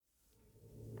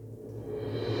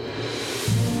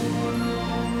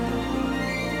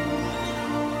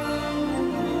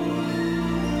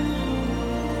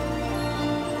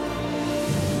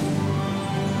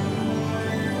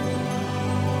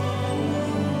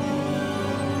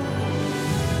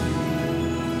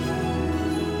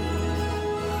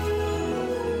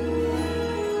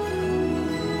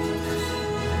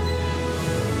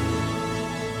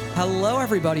Hello,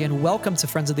 everybody, and welcome to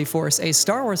Friends of the Force, a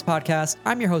Star Wars podcast.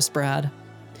 I'm your host, Brad.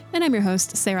 And I'm your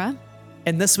host, Sarah.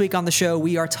 And this week on the show,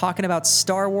 we are talking about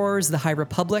Star Wars, The High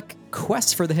Republic,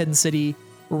 Quest for the Hidden City,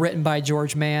 written by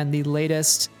George Mann, the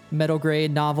latest middle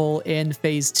grade novel in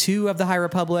Phase 2 of The High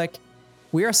Republic.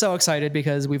 We are so excited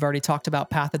because we've already talked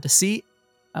about Path of Deceit.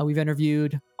 We've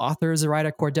interviewed author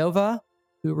Zoraida Cordova,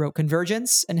 who wrote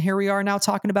Convergence. And here we are now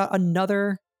talking about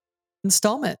another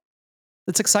installment.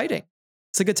 It's exciting.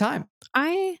 It's a good time.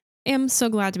 I am so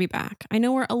glad to be back. I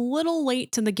know we're a little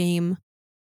late to the game,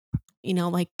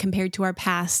 like compared to our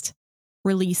past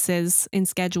releases and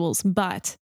schedules,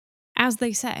 but as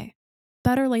they say,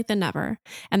 better late than never.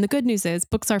 And the good news is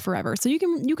books are forever. So you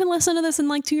can listen to this in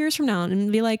like 2 years from now and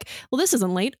be like, well, this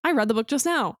isn't late. I read the book just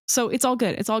now. So it's all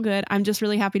good. It's all good. I'm just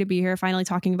really happy to be here finally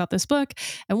talking about this book.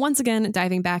 And once again,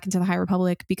 diving back into the High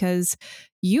Republic because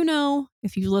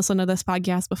if you've listened to this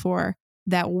podcast before,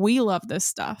 that we love this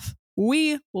stuff.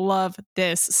 We love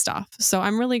this stuff. So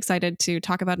I'm really excited to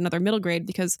talk about another middle grade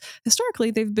because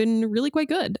historically they've been really quite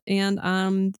good.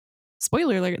 And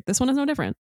spoiler alert, this one is no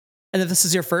different. And if this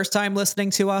is your first time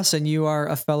listening to us and you are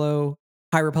a fellow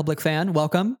High Republic fan,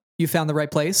 welcome. You found the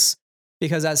right place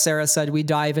because as Sarah said, we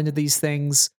dive into these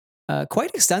things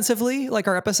quite extensively. Like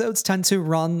our episodes tend to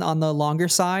run on the longer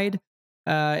side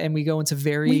and we go into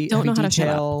very heavy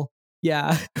detail.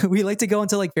 Yeah, we like to go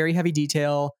into like very heavy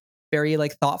detail, very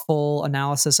like thoughtful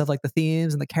analysis of like the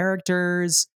themes and the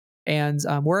characters. And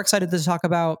we're excited to talk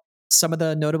about some of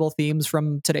the notable themes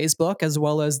from today's book, as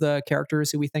well as the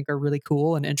characters who we think are really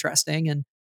cool and interesting.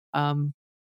 And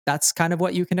that's kind of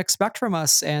what you can expect from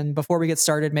us. And before we get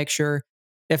started, make sure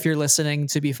if you're listening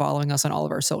to be following us on all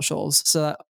of our socials so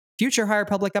that future High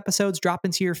Republic episodes drop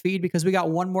into your feed because we got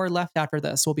one more left after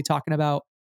this. We'll be talking about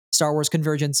Star Wars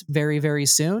Convergence very, very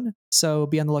soon. So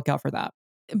be on the lookout for that.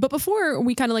 But before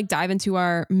we kind of like dive into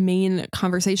our main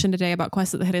conversation today about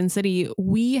Quest of the Hidden City,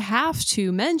 we have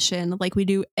to mention, like we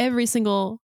do every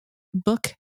single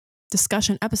book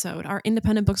discussion episode, our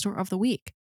independent bookstore of the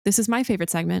week. This is my favorite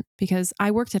segment because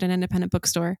I worked at an independent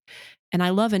bookstore and I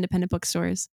love independent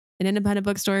bookstores. And independent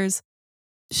bookstores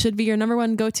should be your number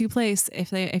one go-to place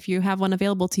if you have one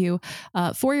available to you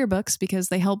for your books because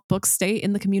they help books stay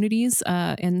in the communities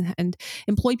and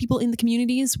employ people in the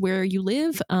communities where you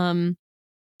live.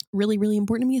 Really, really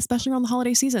important to me, especially around the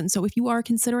holiday season. So if you are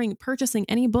considering purchasing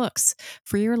any books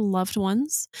for your loved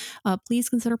ones, please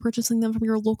consider purchasing them from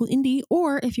your local indie,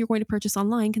 or if you're going to purchase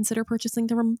online, consider purchasing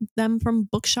them from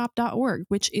bookshop.org,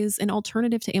 which is an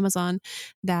alternative to Amazon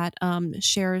that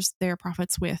shares their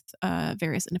profits with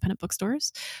various independent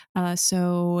bookstores.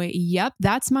 So yep,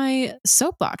 that's my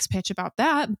soapbox pitch about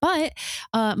that. But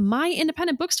my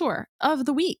independent bookstore of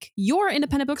the week, your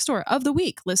independent bookstore of the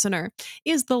week, listener,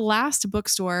 is The Last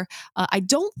Bookstore. I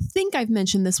don't think I've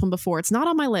mentioned this one before. It's not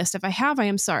on my list. If I have, I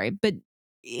am sorry. But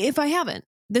if I haven't,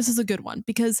 this is a good one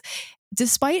because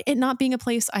despite it not being a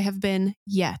place I have been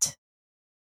yet,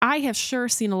 I have sure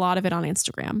seen a lot of it on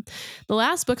Instagram. The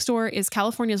Last Bookstore is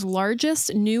California's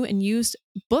largest new and used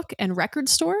book and record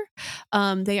store.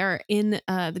 They are in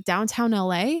the downtown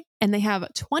LA and they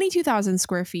have 22,000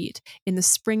 square feet in the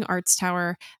Spring Arts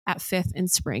Tower at 5th and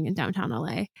Spring in downtown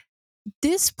LA.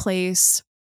 This place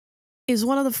is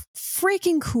one of the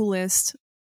freaking coolest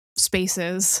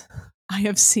spaces I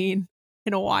have seen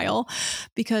in a while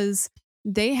because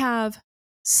they have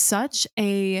such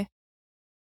a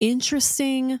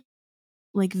interesting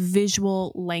like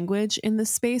visual language in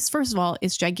this space. First of all,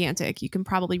 it's gigantic. You can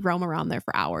probably roam around there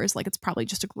for hours. Like it's probably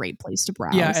just a great place to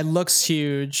browse. Yeah, it looks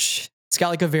huge. It's got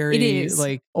like a very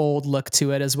like old look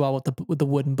to it as well with the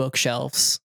wooden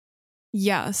bookshelves.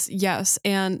 Yes.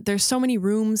 And there's so many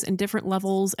rooms and different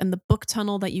levels and the book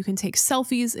tunnel that you can take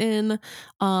selfies in.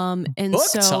 And book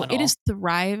so tunnel. It is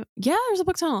Thrive. Yeah, there's a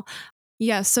book tunnel.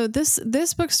 Yeah, so this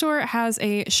bookstore has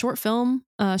a short film,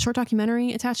 short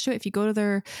documentary attached to it. If you go to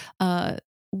their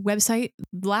website,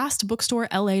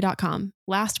 lastbookstoreLA.com,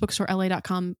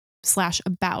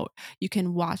 lastbookstoreLA.com/about, you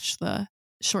can watch the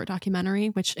short documentary,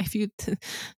 which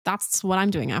that's what I'm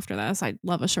doing after this. I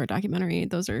love a short documentary.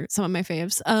 Those are some of my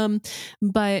faves.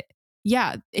 But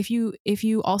yeah, if you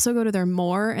also go to their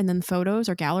more and then photos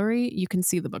or gallery, you can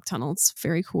see the book tunnel. It's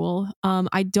very cool.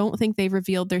 I don't think they've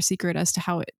revealed their secret as to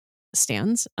how it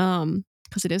stands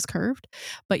because it is curved,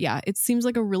 but yeah, it seems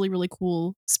like a really, really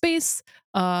cool space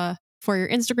for your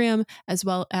Instagram as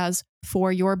well as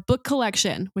for your book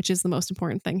collection, which is the most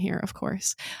important thing here, of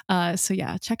course. So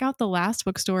yeah, check out The Last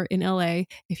Bookstore in LA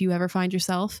if you ever find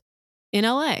yourself in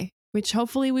LA, which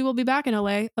hopefully we will be back in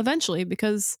LA eventually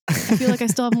because I feel like I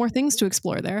still have more things to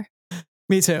explore there.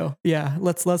 Me too. Yeah,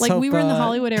 let's like hope, we were in the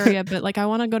Hollywood area, but like I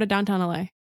want to go to downtown LA.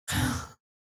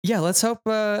 Yeah, let's hope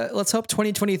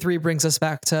 2023 brings us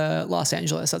back to Los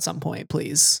Angeles at some point,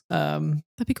 please. That'd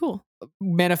be cool.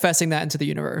 Manifesting that into the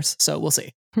universe. So we'll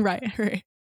see. Right, right.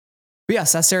 But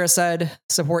yes, as Sarah said,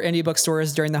 support indie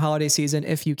bookstores during the holiday season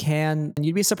if you can. And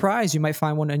you'd be surprised. You might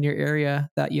find one in your area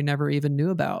that you never even knew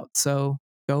about. So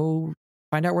go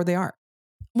find out where they are.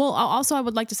 Well, I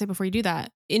would like to say before you do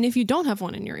that, and if you don't have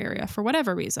one in your area for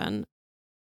whatever reason,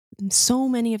 so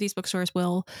many of these bookstores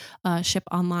will ship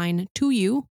online to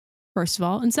you, first of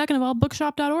all. And second of all,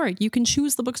 bookshop.org. You can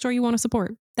choose the bookstore you want to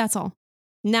support. That's all.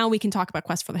 Now we can talk about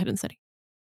Quest for the Hidden City.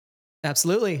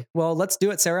 Absolutely. Well, let's do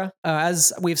it, Sarah.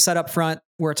 As we've said up front,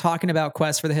 we're talking about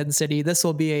Quest for the Hidden City. This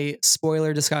will be a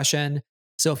spoiler discussion.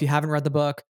 So if you haven't read the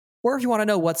book, or if you want to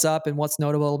know what's up and what's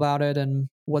notable about it and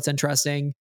what's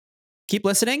interesting, keep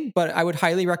listening. But I would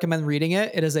highly recommend reading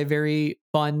it. It is a very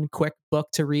fun, quick book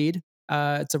to read.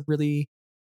 It's a really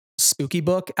spooky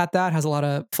book at that. It has a lot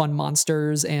of fun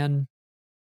monsters, and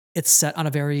it's set on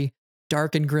a very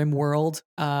dark and grim world,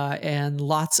 and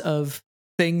lots of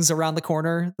things around the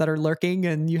corner that are lurking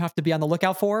and you have to be on the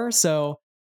lookout for. So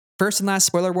first and last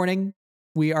spoiler warning,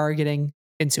 we are getting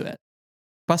into it.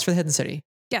 Quest for the Hidden City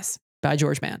Yes. by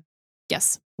George Mann.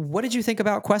 Yes. What did you think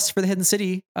about Quest for the Hidden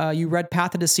City? You read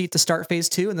Path of Deceit to start phase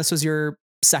 2, and this was your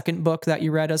second book that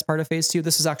you read as part of phase 2.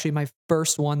 This is actually my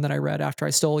first one that I read after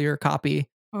I stole your copy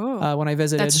when I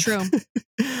visited. That's true.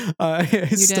 I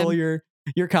stole your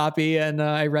copy, and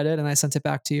I read it and I sent it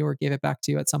back to you, or gave it back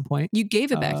to you at some point. You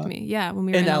gave it back to me. Yeah. When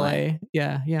we were in LA.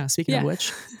 Yeah. Speaking of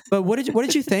which, but what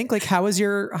did you think? Like, how has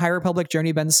your High Republic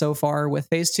journey been so far with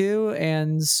phase 2?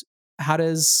 And how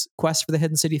does Quest for the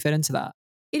Hidden City fit into that?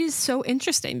 It is so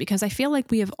interesting because I feel like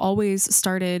we have always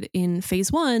started in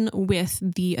phase 1 with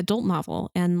the adult novel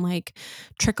and like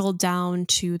trickled down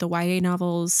to the YA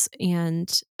novels and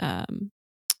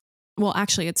well,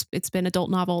 actually, it's been adult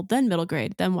novel, then middle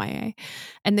grade, then YA,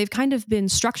 and they've kind of been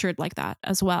structured like that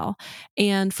as well.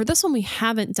 And for this one, we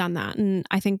haven't done that, and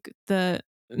I think the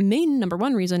main number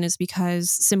one reason is because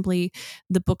simply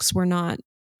the books were not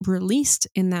released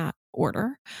in that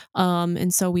order,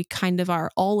 and so we kind of are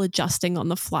all adjusting on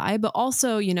the fly. But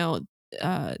also,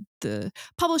 the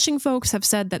publishing folks have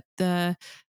said that the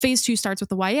phase 2 starts with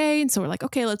the YA, and so we're like,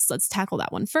 okay, let's tackle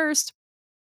that one first.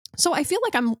 So I feel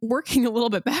like I'm working a little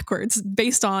bit backwards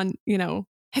based on,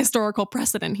 historical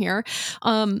precedent here.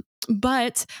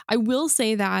 But I will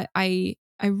say that I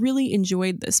really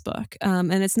enjoyed this book.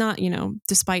 And it's not,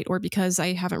 despite or because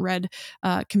I haven't read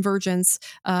Convergence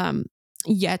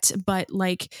yet, but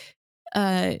like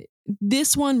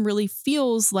this one really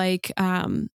feels like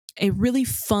a really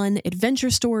fun adventure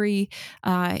story.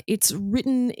 It's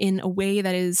written in a way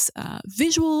that is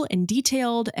visual and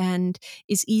detailed and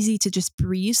is easy to just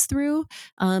breeze through.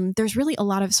 There's really a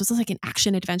lot of, so it's like an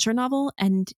action adventure novel,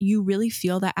 and you really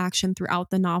feel that action throughout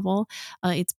the novel.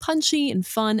 It's punchy and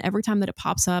fun every time that it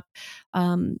pops up.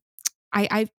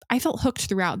 I felt hooked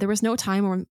throughout. There was no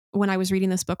time when I was reading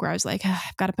this book where I was like,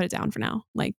 I've got to put it down for now.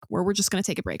 Like, we're just going to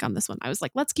take a break on this one. I was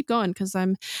like, let's keep going because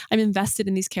I'm invested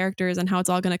in these characters and how it's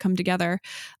all going to come together.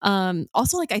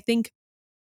 Also, like, I think,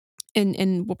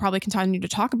 and we'll probably continue to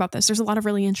talk about this, there's a lot of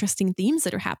really interesting themes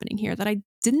that are happening here that I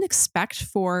didn't expect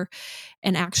for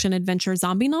an action adventure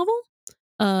zombie novel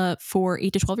for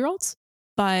 8 to 12-year-olds,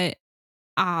 but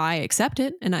I accept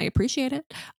it and I appreciate it.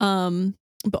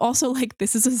 But also, like,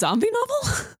 this is a zombie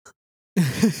novel.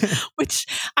 Which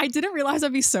I didn't realize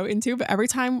I'd be so into, but every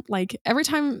time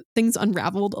things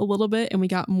unraveled a little bit and we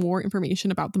got more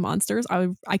information about the monsters,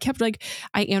 I kept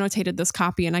I annotated this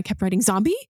copy and I kept writing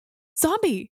zombie,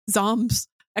 zombs,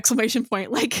 exclamation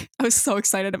point. Like, I was so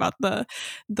excited about the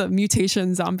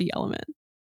mutation zombie element.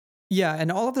 Yeah,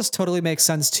 and all of this totally makes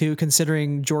sense too,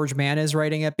 considering George Mann is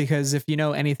writing it, because if you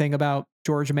know anything about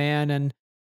George Mann and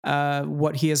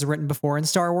what he has written before in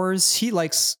Star Wars,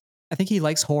 I think he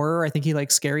likes horror. I think he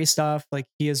likes scary stuff. Like,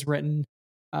 he has written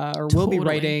or will be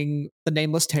writing The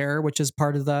Nameless Terror, which is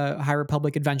part of the High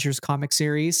Republic Adventures comic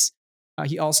series.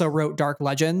 He also wrote Dark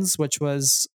Legends, which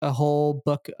was a whole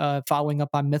book following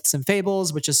up on Myths and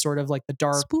Fables, which is sort of like the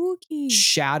dark, spooky,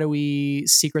 shadowy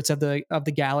secrets of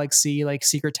the galaxy, like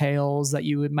secret tales that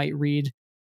you might read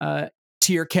to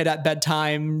your kid at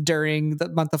bedtime during the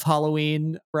month of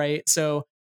Halloween, right? So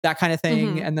that kind of thing.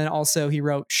 Mm-hmm. And then also he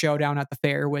wrote Showdown at the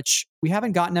Fair, which we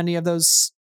haven't gotten any of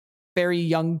those very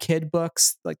young kid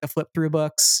books, like the flip through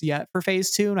books yet for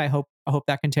phase 2. And I hope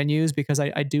that continues, because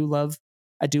I do love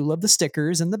the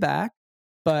stickers in the back.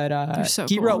 But so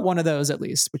he cool. wrote one of those at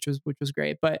least, which was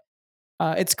great. But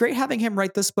it's great having him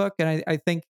write this book. And I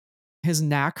think his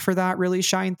knack for that really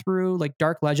shine through. Like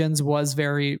Dark Legends was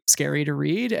very scary to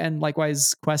read, and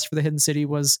likewise Quest for the Hidden City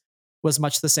was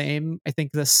much the same. I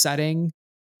think the setting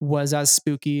was as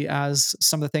spooky as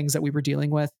some of the things that we were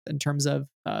dealing with in terms of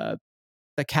the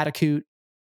Catacute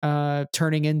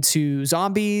turning into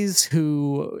zombies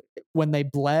who, when they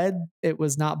bled, it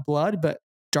was not blood, but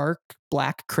dark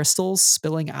black crystals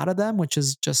spilling out of them, which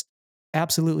is just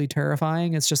absolutely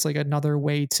terrifying. It's just like another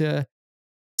way to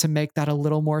make that a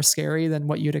little more scary than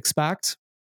what you'd expect.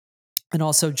 And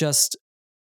also just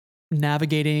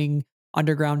navigating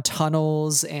underground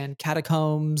tunnels and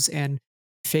catacombs and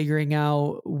figuring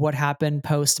out what happened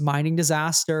post mining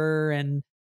disaster and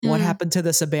what Mm. happened to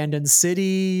this abandoned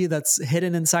city that's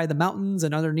hidden inside the mountains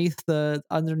and underneath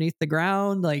the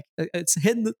ground. Like it's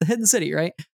hidden, the hidden city,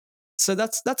 right? So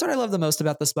that's what I love the most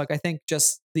about this book. I think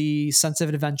just the sense of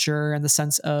adventure and the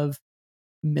sense of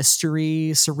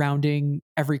mystery surrounding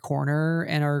every corner,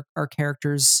 and our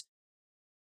characters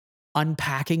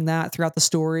unpacking that throughout the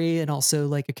story, and also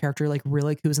like a character like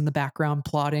Rillick who's in the background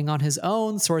plotting on his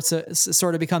own sort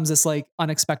of becomes this like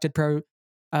unexpected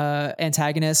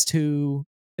antagonist who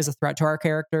is a threat to our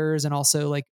characters, and also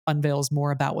like unveils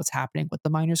more about what's happening with the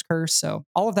Miner's Curse. So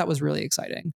all of that was really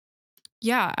exciting.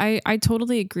 Yeah, I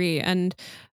totally agree. And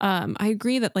I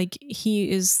agree that like he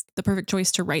is the perfect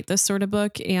choice to write this sort of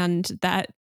book, and that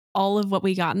all of what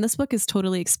we got in this book is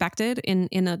totally expected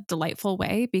in a delightful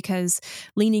way, because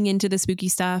leaning into the spooky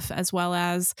stuff as well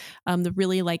as the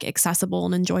really like accessible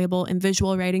and enjoyable and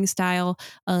visual writing style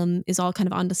is all kind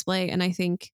of on display. And I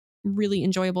think really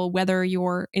enjoyable whether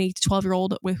you're an 8 to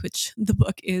 12-year-old, with which the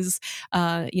book is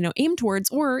aimed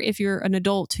towards, or if you're an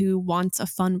adult who wants a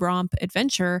fun romp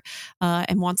adventure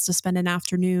and wants to spend an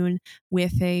afternoon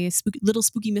with a little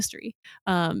spooky mystery.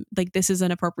 Like this is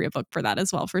an appropriate book for that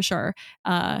as well, for sure.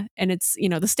 And it's,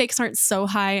 the stakes aren't so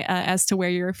high as to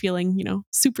where you're feeling,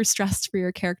 super stressed for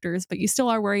your characters, but you still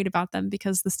are worried about them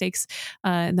because the stakes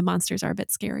and the monsters are a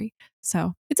bit scary.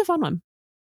 So it's a fun one.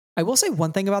 I will say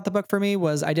one thing about the book for me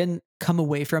was I didn't come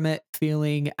away from it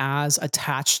feeling as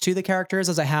attached to the characters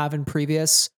as I have in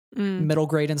previous Mm. middle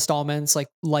grade installments,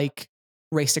 like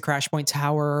Race to Crash Point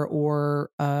Tower or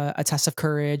A Test of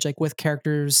Courage, like with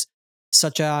characters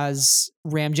such as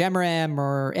Ram Jamaram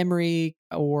or Emery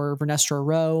or Vernestra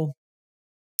Rowe.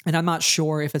 And I'm not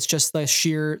sure if it's just the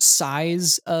sheer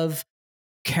size of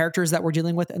characters that we're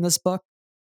dealing with in this book,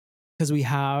 because we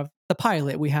have the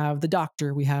pilot, we have the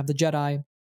doctor, we have the Jedi,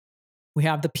 we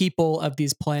have the people of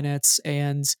these planets,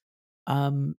 and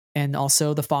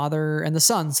also the father and the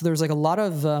son. So there's like a lot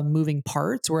of moving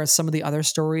parts, whereas some of the other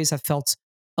stories have felt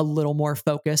a little more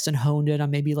focused and honed in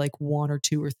on maybe like one or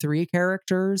two or three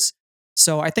characters.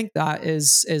 So I think that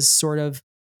is sort of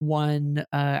one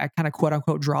kind of quote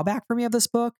unquote drawback for me of this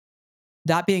book.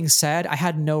 That being said, I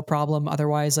had no problem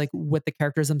otherwise, like with the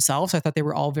characters themselves. I thought they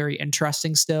were all very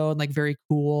interesting still and like very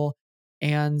cool.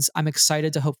 And I'm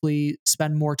excited to hopefully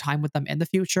spend more time with them in the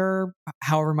future,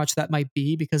 however much that might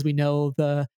be, because we know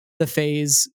the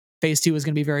phase two is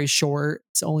going to be very short.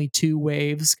 It's only two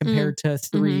waves Mm. compared to Hmm.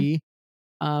 three.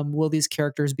 Will these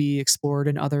characters be explored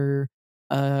in other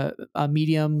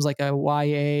mediums like a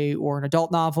YA or an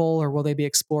adult novel, or will they be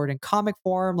explored in comic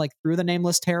form, like through the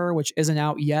Nameless Terror, which isn't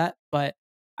out yet? But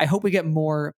I hope we get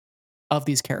more of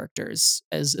these characters,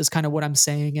 is kind of what I'm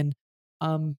saying.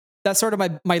 And that's sort of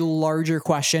my larger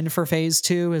question for phase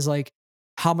two is like,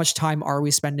 how much time are we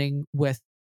spending with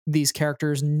these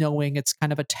characters, knowing it's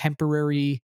kind of a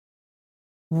temporary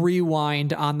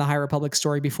rewind on the High Republic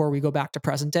story before we go back to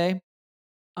present day?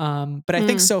 But I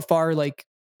think Mm. so far, like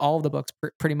all of the books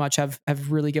pretty much have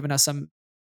really given us some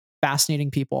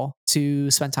fascinating people to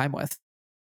spend time with.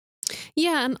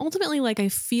 Yeah, and ultimately, like I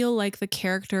feel like the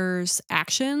characters'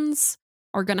 actions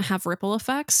are going to have ripple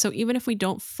effects. So even if we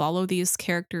don't follow these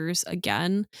characters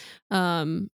again,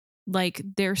 um, like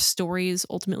their stories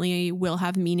ultimately will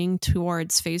have meaning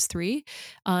towards phase three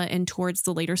and towards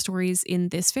the later stories in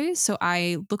this phase. So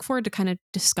I look forward to kind of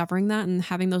discovering that and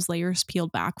having those layers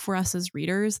peeled back for us as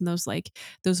readers, and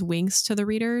those wings to the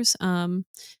readers.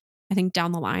 I think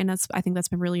down the line, I think that's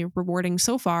been really rewarding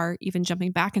so far, even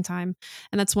jumping back in time.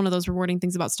 And that's one of those rewarding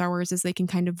things about Star Wars, is they can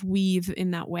kind of weave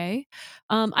in that way.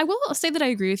 I will say that I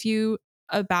agree with you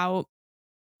about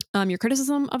your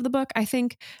criticism of the book. I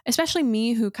think, especially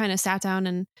me, who kind of sat down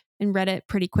and read it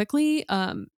pretty quickly,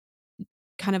 kind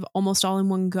of almost all in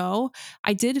one go,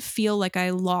 I did feel like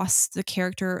I lost the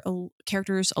characters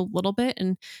a little bit,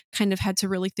 and kind of had to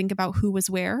really think about who was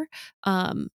where.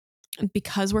 Um,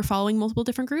 because we're following multiple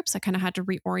different groups, I kind of had to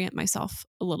reorient myself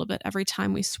a little bit every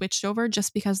time we switched over,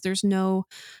 just because there's no,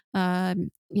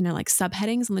 like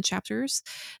subheadings in the chapters.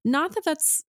 Not that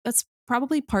that's that's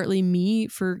probably partly me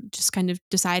for just kind of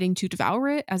deciding to devour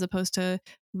it as opposed to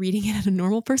reading it at a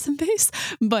normal person pace.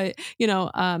 But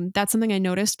that's something I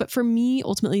noticed. But for me,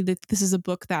 ultimately, this is a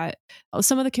book that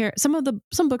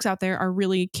some books out there are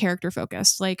really character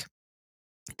focused, like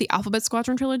the Alphabet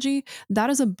Squadron trilogy. That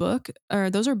is a book, or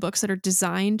those are books that are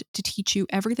designed to teach you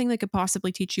everything they could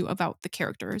possibly teach you about the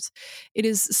characters. It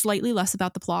is slightly less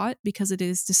about the plot because it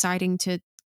is deciding to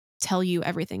tell you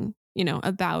everything,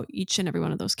 about each and every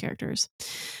one of those characters.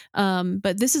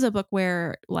 But this is a book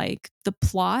where, like, the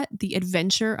plot, the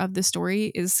adventure of the story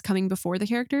is coming before the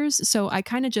characters. So I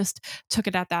kind of just took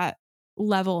it at that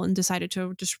level and decided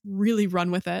to just really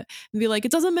run with it and be like,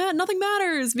 it doesn't matter, nothing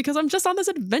matters because I'm just on this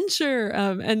adventure.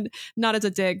 And not as a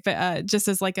dig, but just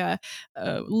as like a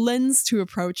lens to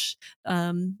approach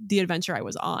the adventure I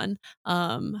was on.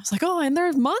 I was like, oh, and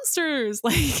there's monsters,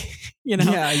 like,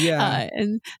 Yeah.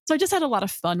 and so I just had a lot of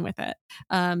fun with it,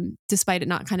 despite it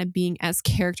not kind of being as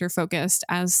character focused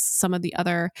as some of the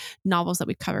other novels that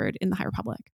we've covered in the High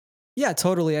Republic. Yeah,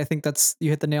 totally. I think you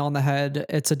hit the nail on the head.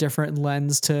 It's a different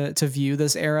lens to view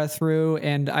this era through,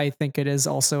 and I think it is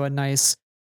also a nice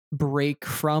break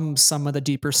from some of the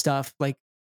deeper stuff. Like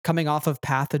coming off of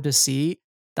Path of Deceit,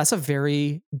 that's a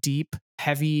very deep,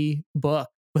 heavy book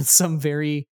with some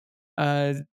very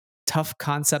uh tough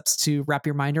concepts to wrap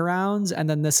your mind around. And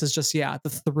then this is just, yeah, the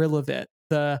thrill of it.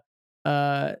 The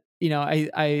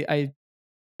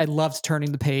I loved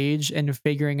turning the page and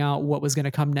figuring out what was going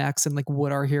to come next, and like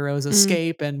would our heroes Mm.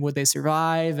 escape and would they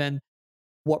survive, and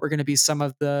what were going to be some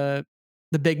of the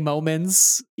big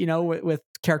moments, with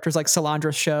characters like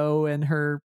Salandra Show and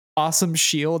her awesome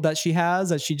shield that she has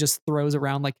that she just throws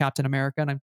around like Captain America,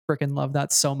 and I freaking love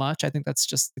that so much. I think that's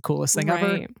just the coolest thing ever,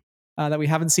 Right. that we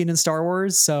haven't seen in Star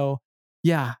Wars. So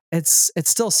yeah, it's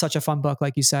still such a fun book,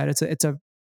 like you said. It's a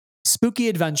spooky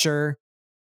adventure.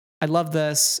 I love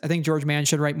this. I think George Mann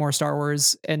should write more Star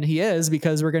Wars, and he is,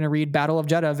 because we're going to read Battle of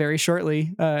Jeddah very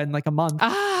shortly, in like a month.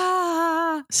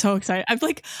 So excited. I'm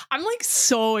like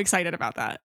so excited about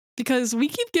that because we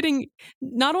keep getting,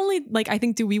 not only like, I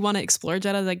think, do we want to explore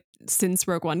Jeddah like since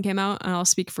Rogue One came out, and I'll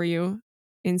speak for you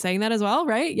in saying that as well,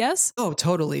 right? Yes. Oh,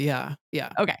 totally. Yeah. Yeah.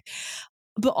 Okay.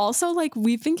 But also, like,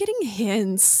 we've been getting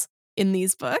hints in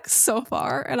these books so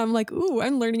far, and I'm like, ooh,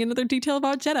 I'm learning another detail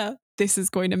about Jeddah. This is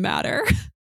going to matter.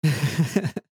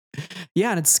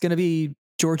 Yeah, and it's going to be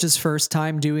George's first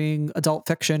time doing adult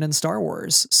fiction in Star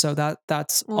Wars, so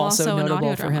that's Well, also also an notable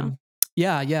audio for drama. him.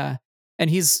 Yeah, yeah, and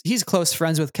he's close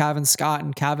friends with Cavan Scott,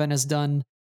 and Cavan has done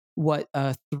what,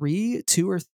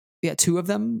 two of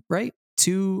them, right?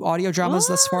 Two audio dramas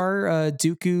thus What? far,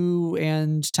 Dooku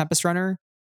and Tempest Runner.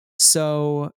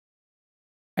 So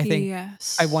I think, I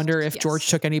Yes. wonder if George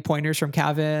Yes. took any pointers from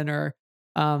Cavan, or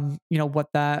what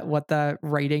that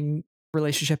writing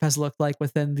relationship has looked like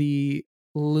within the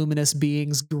Luminous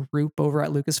Beings group over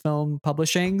at Lucasfilm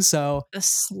Publishing. So The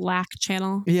Slack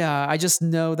channel. yeah, I just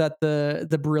know that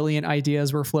the brilliant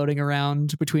ideas were floating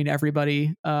around between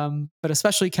everybody, but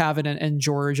especially Cavan and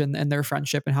George, and their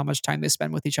friendship and how much time they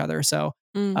spend with each other. So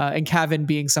Mm. and Cavan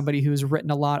being somebody who's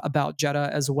written a lot about Jeddah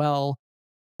as well.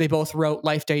 They both wrote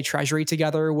Life Day Treasury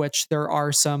together, which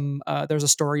there's a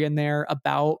story in there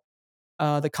about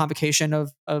the convocation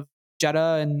of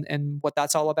Jeddah, and what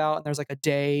that's all about. And there's like a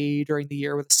day during the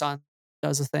year where the sun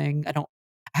does a thing. I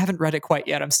haven't read it quite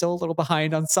yet. I'm still a little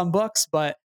behind on some books,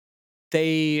 but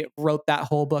they wrote that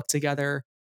whole book together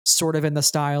sort of in the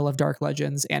style of Dark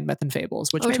Legends and Myth and Fables,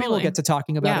 which Oh, maybe we'll totally. get to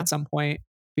talking about Yeah. at some point,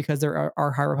 because there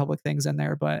are High Republic things in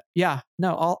there. But yeah,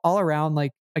 no, all around,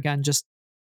 like, again, just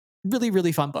really,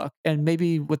 really fun book. And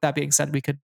maybe with that being said, we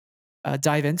could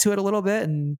dive into it a little bit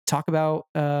and talk about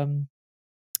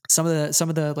some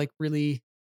of the like really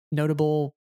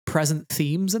notable present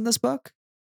themes in this book.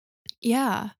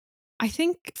 Yeah. I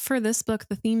think for this book,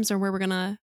 the themes are where we're going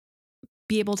to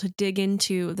be able to dig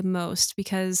into the most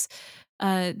because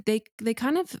they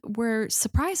kind of were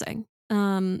surprising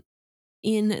in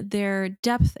their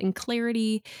depth and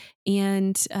clarity,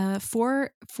 and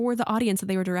for the audience that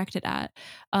they were directed at.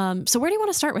 So where do you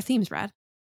want to start with themes, Brad?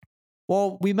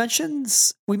 Well, we mentioned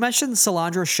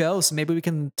Salandra Show, so maybe we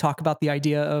can talk about the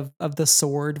idea of the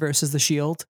sword versus the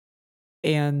shield,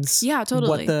 and Yeah, what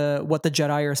totally. the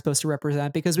Jedi are supposed to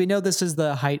represent, because we know this is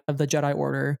the height of the Jedi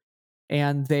Order,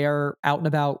 and they are out and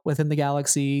about within the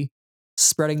galaxy,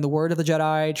 spreading the word of the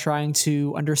Jedi, trying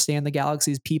to understand the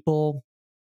galaxy's people,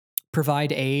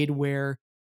 provide aid where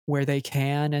they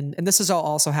can, and this is all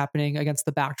also happening against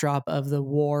the backdrop of the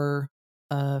war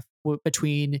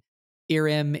between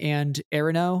Irim and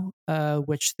Erino,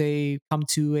 which they come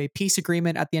to a peace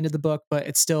agreement at the end of the book, but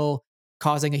it's still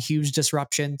causing a huge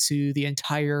disruption to the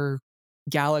entire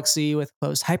galaxy with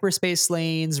closed hyperspace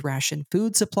lanes, ration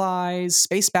food supplies,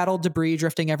 space battle debris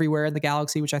drifting everywhere in the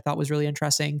galaxy, which I thought was really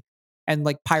interesting. And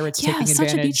like pirates Yeah, taking such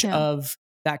a advantage detail. of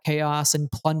that chaos and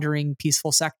plundering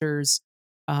peaceful sectors.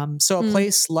 So a Mm.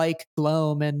 place like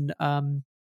Gloam and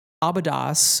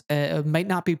Abydos might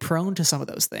not be prone to some of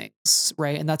those things,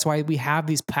 right? And that's why we have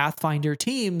these Pathfinder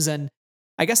teams. And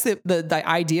I guess the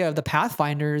idea of the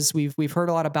Pathfinders, we've heard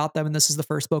a lot about them, and this is the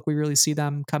first book we really see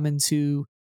them come into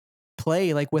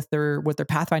play, like with their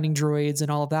pathfinding droids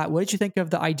and all of that. What did you think of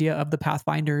the idea of the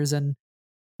Pathfinders and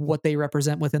what they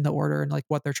represent within the order and like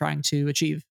what they're trying to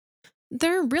achieve?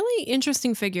 They're really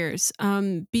interesting figures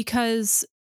because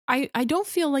I don't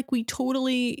feel like we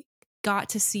totally got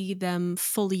to see them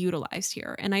fully utilized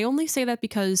here. And I only say that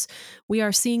because we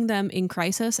are seeing them in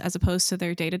crisis as opposed to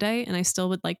their day to day. And I still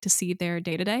would like to see their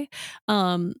day to day.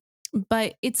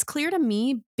 But it's clear to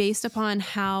me, based upon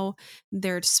how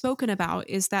they're spoken about,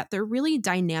 is that they're really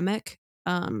dynamic.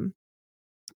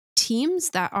 Teams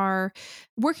that are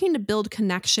working to build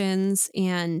connections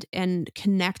and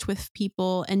connect with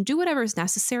people and do whatever is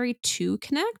necessary to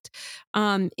connect,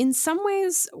 in some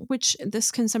ways, which this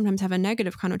can sometimes have a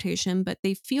negative connotation, but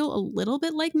they feel a little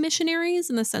bit like missionaries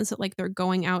in the sense that like they're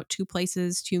going out to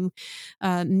places to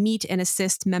meet and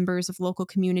assist members of local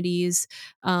communities.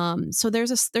 So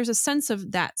there's a sense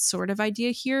of that sort of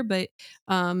idea here, but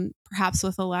perhaps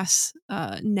with a less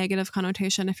negative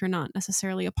connotation if you're not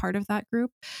necessarily a part of that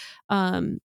group.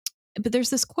 um, but there's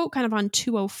this quote kind of on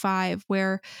 205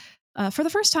 where for the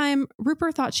first time,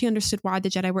 Rupert thought she understood why the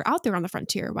Jedi were out there on the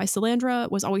frontier, why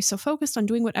Salandra was always so focused on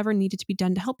doing whatever needed to be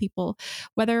done to help people,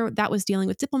 whether that was dealing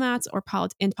with diplomats or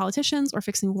politicians or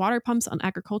fixing water pumps on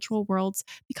agricultural worlds,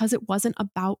 because it wasn't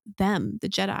about them, the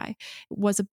Jedi.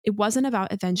 It wasn't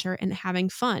about adventure and having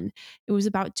fun. It was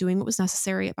about doing what was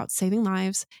necessary, about saving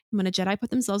lives. And when a Jedi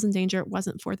put themselves in danger, it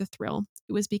wasn't for the thrill.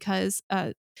 It was because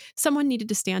someone needed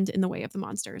to stand in the way of the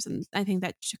monsters. And I think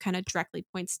that kind of directly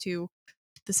points to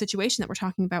the situation that we're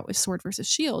talking about with sword versus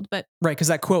shield. But Right, because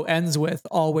that quote ends with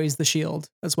 "always the shield"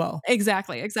 as well.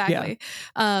 exactly, Yeah. exactly.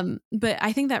 But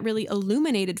I think that really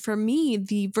illuminated for me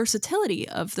the versatility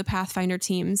of the Pathfinder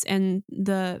teams and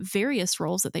the various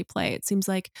roles that they play. It seems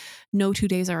like no 2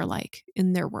 days are alike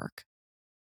in their work.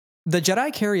 The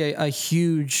Jedi carry a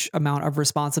huge amount of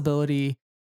responsibility,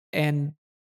 and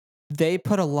they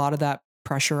put a lot of that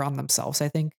pressure on themselves, I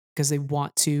think, because they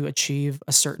want to achieve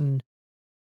a certain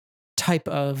type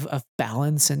of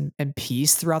balance and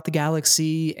peace throughout the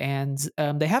galaxy. And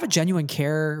they have a genuine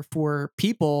care for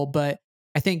people. But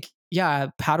I think, yeah,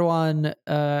 Padawan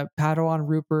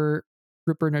Rupert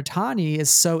Notani is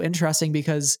so interesting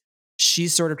because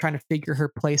she's sort of trying to figure her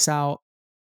place out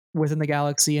within the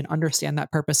galaxy and understand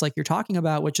that purpose like you're talking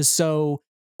about, which is so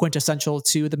quintessential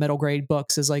to the middle grade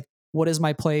books, is like, what is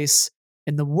my place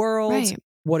in the world? Right.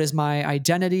 What is my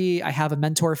identity? I have a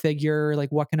mentor figure,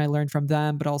 like what can I learn from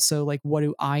them, but also like what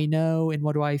do I know and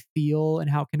what do I feel and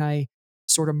how can I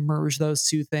sort of merge those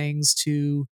two things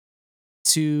to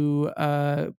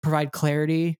provide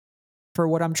clarity for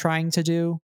what I'm trying to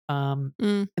do. Um,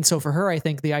 Mm. and so for her, I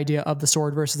think the idea of the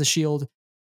sword versus the shield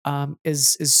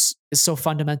is so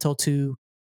fundamental to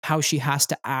how she has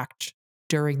to act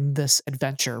during this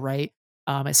adventure, right?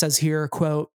 It says here,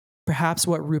 quote, perhaps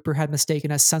what Rupert had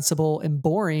mistaken as sensible and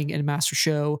boring in Master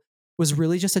Show was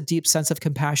really just a deep sense of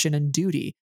compassion and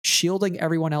duty, shielding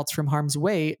everyone else from harm's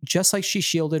way, just like she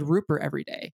shielded Rupert every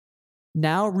day.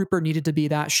 Now Rupert needed to be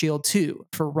that shield too,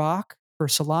 for Rock, for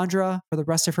Salandra, for the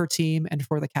rest of her team, and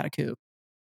for the Catacomb.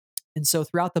 And so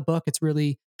throughout the book, it's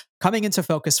really coming into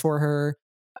focus for her.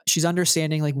 She's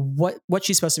understanding like what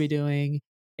she's supposed to be doing,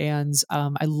 and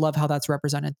I love how that's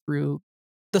represented through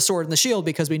the sword and the shield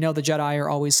because we know the Jedi are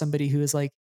always somebody who is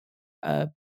like uh,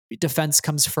 defense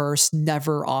comes first,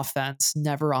 never offense,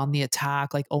 never on the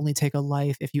attack. Like only take a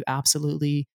life if you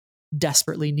absolutely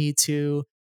desperately need to.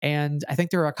 And I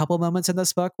think there are a couple moments in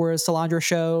this book where Salandra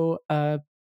show kind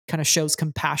of shows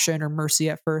compassion or mercy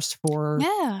at first for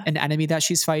Yeah. an enemy that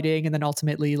she's fighting, and then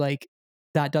ultimately like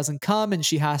that doesn't come, and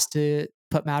she has to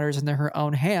put matters into her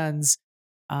own hands.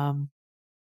 Um,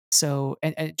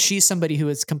 and she's somebody who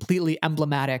is completely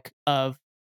emblematic of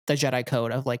the Jedi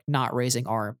code of like not raising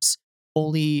arms,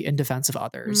 only in defense of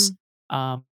others. Mm.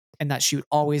 Um, and that she would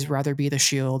always rather be the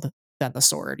shield than the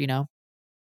sword, you know?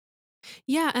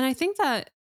 Yeah. And I think that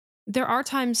there are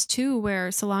times too where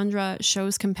Salandra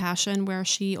shows compassion where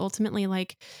she ultimately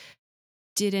like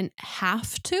didn't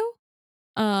have to.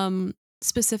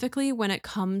 Specifically when it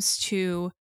comes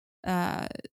to uh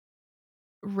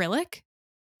Rillick,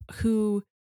 who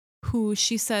who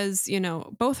she says,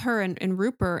 both her and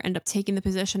Rupert end up taking the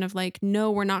position of like,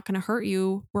 no, we're not going to hurt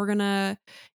you. We're going to,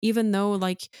 even though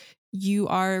like you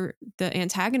are the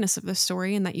antagonist of the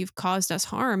story and that you've caused us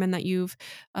harm and that you've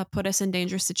put us in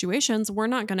dangerous situations, we're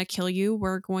not going to kill you.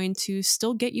 We're going to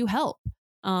still get you help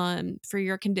for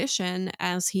your condition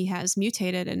as he has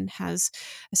mutated and has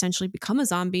essentially become a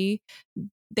zombie.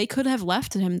 They could have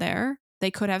left him there.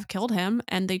 They could have killed him,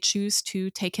 and they choose to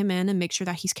take him in and make sure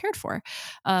that he's cared for.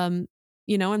 Um,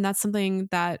 and that's something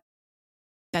that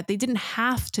they didn't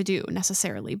have to do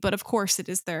necessarily, but of course it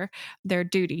is their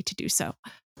duty to do so,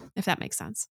 if that makes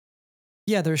sense.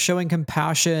 Yeah, they're showing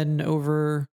compassion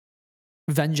over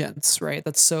vengeance, right?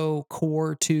 That's so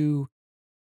core to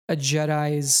a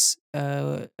Jedi's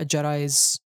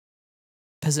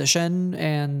position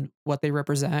and what they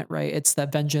represent, right? It's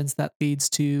that vengeance that leads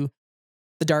to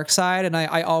the dark side. And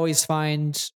I always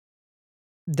find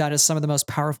that is some of the most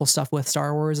powerful stuff with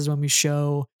Star Wars is when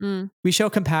Mm, we show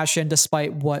compassion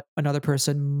despite what another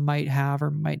person might have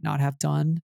or might not have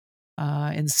done.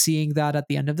 And seeing that at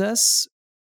the end of this,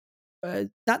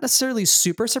 not necessarily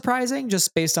super surprising,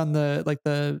 just based on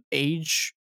the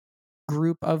age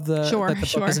group of the sure, that the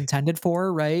book is sure. intended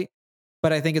for, right?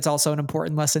 But I think it's also an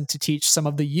important lesson to teach some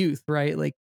of the youth, right?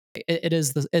 Like it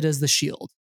is the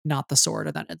shield, not the sword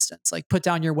in that instance. Like put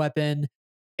down your weapon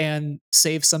and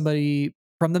save somebody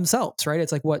from themselves, right?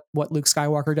 It's like what Luke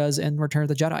Skywalker does in Return of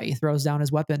the Jedi. He throws down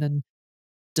his weapon and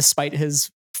despite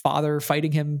his father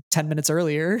fighting him 10 minutes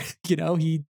earlier,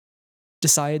 he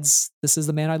decides this is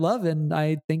the man I love and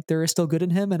I think there is still good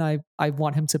in him and I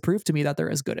want him to prove to me that there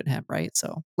is good in him, right?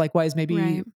 So likewise,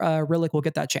 maybe Right. Rillick will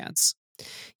get that chance.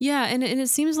 Yeah, and it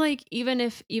seems like even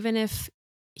if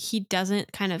he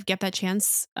doesn't kind of get that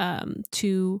chance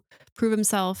to prove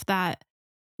himself, that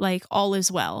like all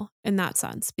is well in that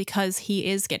sense because he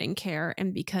is getting care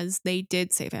and because they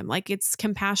did save him. Like it's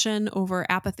compassion over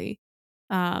apathy.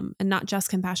 And not just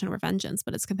compassion over vengeance,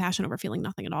 but it's compassion over feeling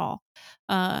nothing at all.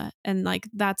 And like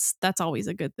that's always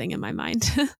a good thing in my mind.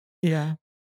 Yeah.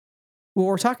 Well,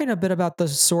 we're talking a bit about the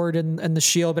sword and the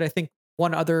shield, but I think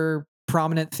one other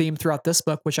prominent theme throughout this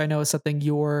book, which I know is something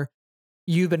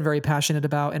you've been very passionate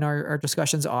about in our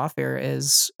discussions off air,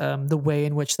 is the way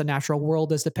in which the natural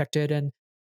world is depicted and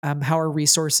how our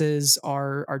resources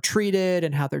are treated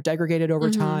and how they're degraded over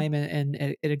hmm time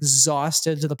and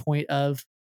exhausted to the point of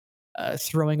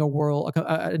throwing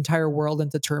an entire world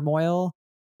into turmoil.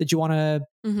 Did you want to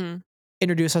hmm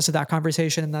introduce us to that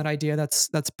conversation and that idea that's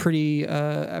pretty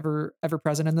ever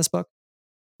present in this book?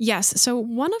 Yes. So,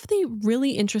 one of the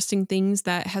really interesting things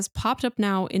that has popped up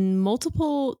now in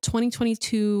multiple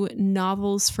 2022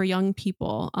 novels for young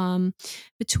people,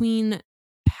 between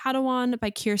Padawan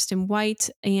by Kirsten White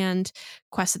and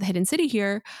Quest of the Hidden City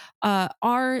here,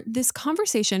 are this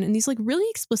conversation and these like really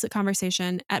explicit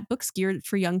conversation at books geared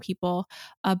for young people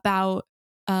about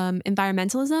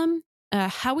environmentalism,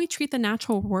 how we treat the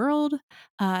natural world,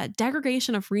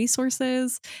 degradation of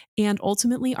resources, and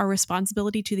ultimately our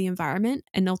responsibility to the environment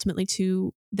and ultimately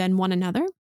to then one another.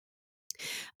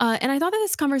 And I thought that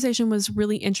this conversation was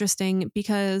really interesting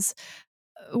because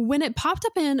when it popped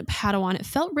up in Padawan, it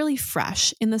felt really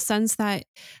fresh in the sense that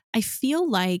I feel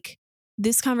like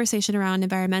this conversation around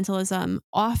environmentalism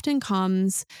often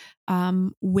comes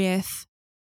with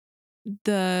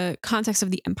the context of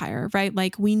the empire, right?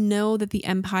 Like we know that the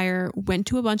empire went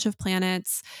to a bunch of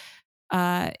planets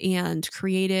and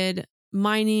created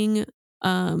mining,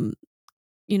 um,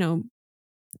 you know,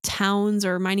 towns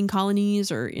or mining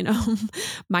colonies or,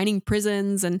 mining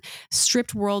prisons and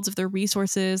stripped worlds of their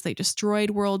resources. They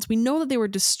destroyed worlds. We know that they were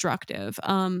destructive.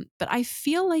 But I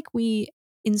feel like we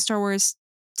in Star Wars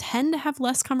tend to have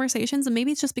less conversations and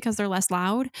maybe it's just because they're less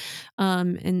loud.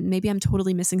 And maybe I'm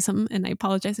totally missing something and I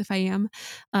apologize if I am.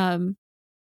 Um,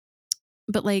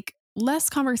 but like less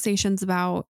conversations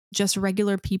about just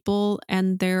regular people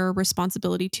and their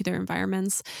responsibility to their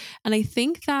environments. And I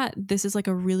think that this is like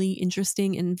a really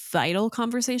interesting and vital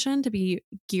conversation to be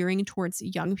gearing towards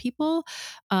young people.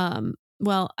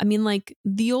 Well, I mean, like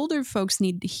the older folks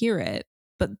need to hear it,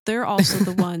 but they're also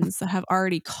the ones that have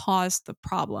already caused the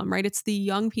problem, right? It's the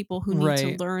young people who need to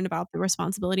Right. learn about the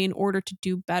responsibility in order to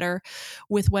do better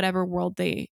with whatever world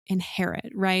they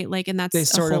inherit, right? Like, and They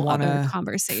that's a sort of whole want other to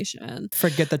conversation.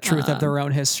 forget the truth of Um, their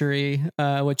own history,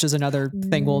 which is another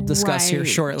thing we'll discuss here right.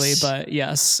 shortly. But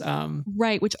yes,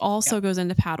 Right, which yeah, also goes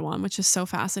into Padawan, which is so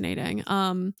fascinating.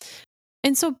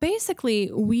 And so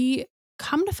basically, we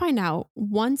come to find out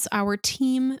once our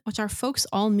team, which our folks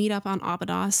all meet up on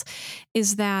Abydos,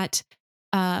 is that,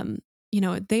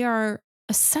 they are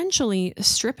essentially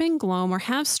stripping Gloam or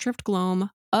have stripped Gloam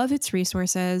of its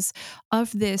resources,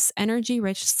 of this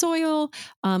energy-rich soil,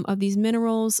 of these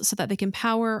minerals, so that they can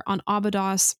power on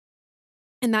Abydos,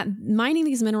 and that mining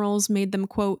these minerals made them,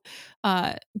 quote,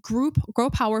 grow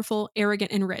powerful,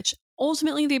 arrogant, and rich.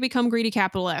 Ultimately, they become greedy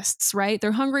capitalists, right?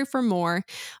 They're hungry for more,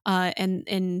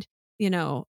 and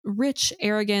rich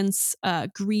arrogance,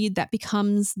 greed, that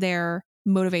becomes their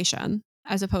motivation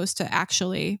as opposed to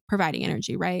actually providing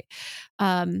energy, right?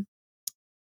 Um,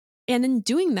 and in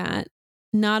doing that,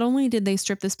 not only did they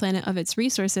strip this planet of its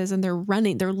resources, and they're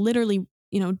literally,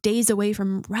 days away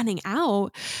from running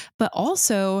out, but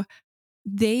also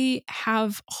they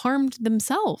have harmed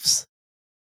themselves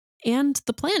and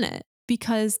the planet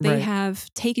because they Right.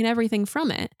 have taken everything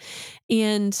from it.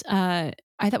 And I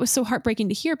thought was so heartbreaking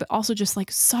to hear, but also just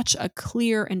like such a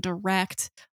clear and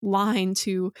direct line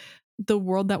to the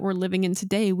world that we're living in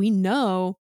today. We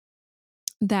know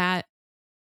that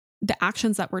the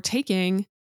actions that we're taking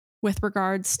with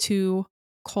regards to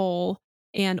coal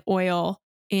and oil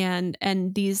and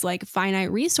these like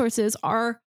finite resources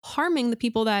are harming the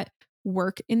people that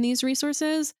work in these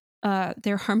resources.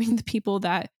 They're harming the people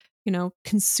that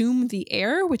consume the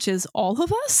air, which is all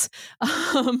of us.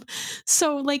 Um,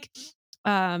 so like,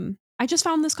 I just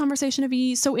found this conversation to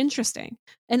be so interesting,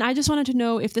 and I just wanted to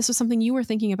know if this was something you were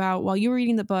thinking about while you were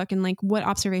reading the book, and like what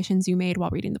observations you made while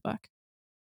reading the book.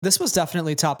 This was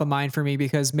definitely top of mind for me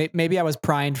because maybe I was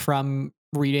primed from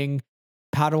reading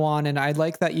Padawan, and I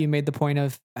like that you made the point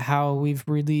of how we've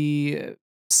really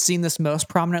seen this most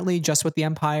prominently just with the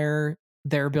Empire.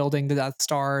 They're building the Death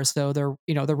Star, so they're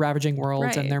ravaging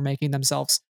worlds and Right. they're making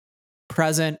themselves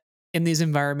present in these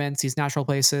environments, these natural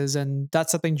places, and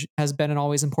that's something has been and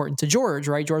always important to George,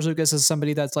 right? George Lucas is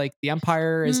somebody that's like the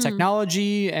Empire is Mm,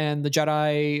 technology, and the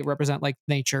Jedi represent like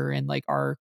nature and like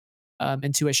our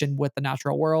intuition with the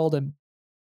natural world, and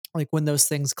like when those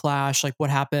things clash, like what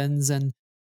happens. And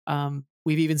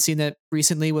we've even seen it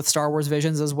recently with Star Wars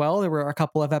Visions as well. There were a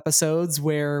couple of episodes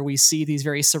where we see these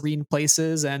very serene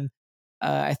places, and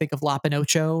I think of La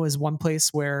Pinocho as one place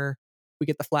where we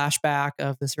get the flashback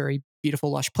of this very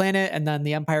beautiful, lush planet, and then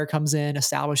the Empire comes in,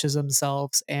 establishes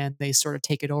themselves, and they sort of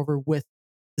take it over with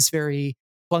this very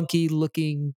clunky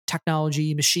looking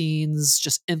technology, machines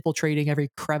just infiltrating every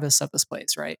crevice of this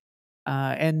place, right?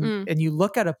 mm, And you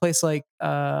look at a place like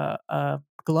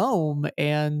Gloam,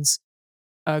 and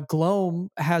Gloam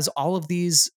has all of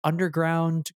these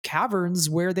underground caverns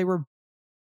where they were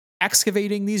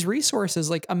excavating these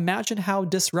resources. Like, imagine how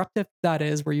disruptive that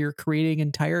is, where you're creating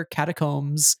entire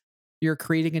catacombs, you're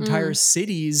creating entire mm.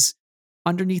 cities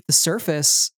underneath the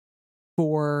surface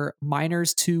for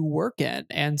miners to work in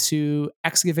and to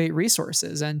excavate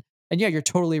resources. And yeah, you're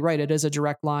totally right. It is a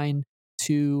direct line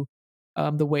to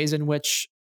the ways in which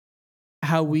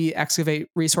how we excavate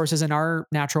resources in our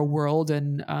natural world,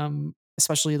 and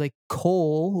especially like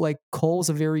coal. Like, coal is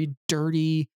a very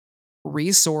dirty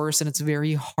resource and it's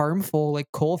very harmful. Like,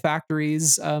 coal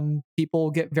factories,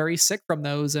 people get very sick from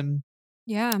those, and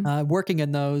Yeah. working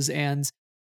in those. And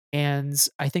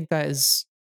I think that is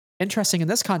interesting in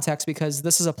this context because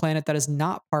this is a planet that is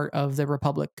not part of the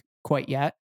Republic quite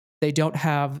yet. They don't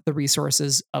have the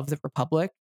resources of the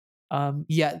Republic,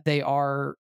 yet they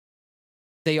are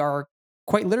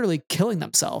quite literally killing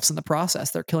themselves in the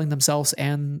process. They're killing themselves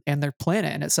and their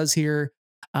planet. And it says here,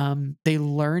 they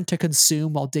learn to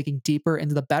consume while digging deeper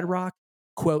into the bedrock,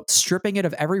 quote, stripping it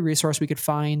of every resource we could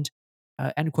find,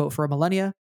 end quote, for a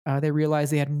millennia. They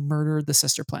realized they had murdered the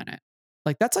sister planet.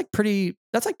 Like, that's like pretty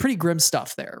grim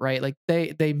stuff there, right? Like,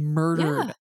 they murdered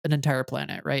Yeah. an entire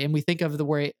planet, right? And we think of the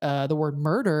word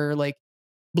murder, like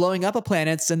blowing up a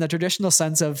planet's in the traditional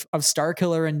sense of Star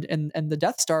Killer and the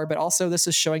Death Star, but also this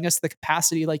is showing us the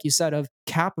capacity, like you said, of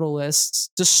capitalists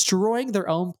destroying their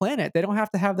own planet. They don't have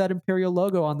to have that Imperial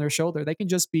logo on their shoulder. They can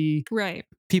just be Right.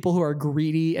 people who are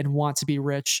greedy and want to be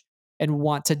rich and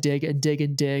want to dig and dig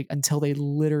and dig until they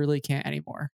literally can't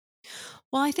anymore.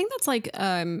 Well, I think that's like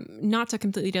not to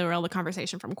completely derail the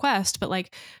conversation from Quest, but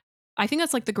like I think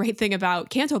that's like the great thing about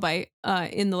Canto Bight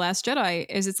in The Last Jedi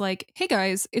is it's like, hey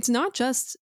guys, it's not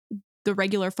just the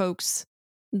regular folks,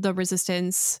 the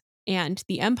Resistance and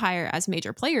the Empire as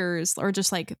major players, or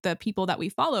just like the people that we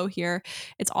follow here.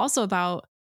 It's also about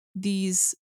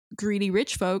these greedy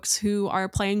rich folks who are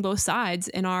playing both sides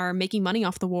and are making money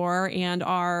off the war and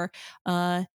are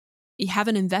uh have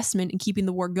an investment in keeping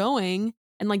the war going,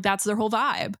 and like that's their whole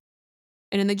vibe,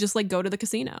 and then they just like go to the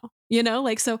casino,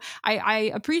 like. So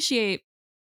I appreciate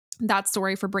that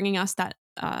story for bringing us that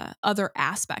other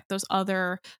aspect, those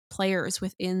other players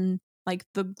within like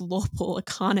the global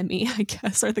economy, I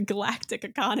guess, or the galactic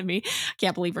economy. I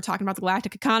can't believe we're talking about the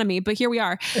galactic economy, but here we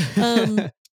are. um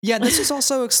Yeah, this was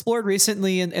also explored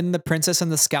recently in The Princess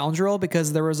and the Scoundrel,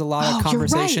 because there was a lot of Oh, you're right.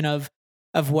 conversation of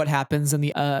what happens in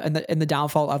the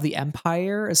downfall of the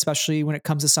empire, especially when it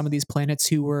comes to some of these planets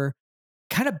who were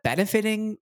kind of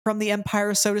benefiting from the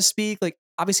empire, so to speak. Like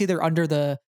obviously they're under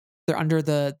the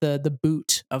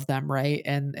boot of them, right?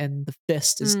 And the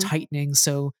fist is Mm. tightening.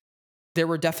 So there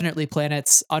were definitely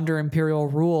planets under imperial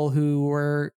rule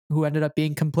who ended up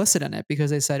being complicit in it, because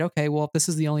they said, okay, well, if this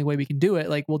is the only way we can do it,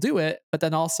 like we'll do it. But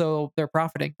then also they're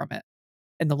profiting from it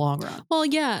in the long run. Well,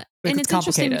 yeah, Like and it's it's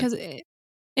interesting complicated.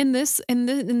 because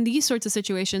in these sorts of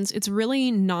situations, it's really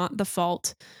not the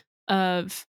fault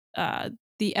of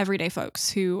the everyday folks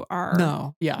who are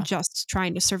No, yeah. just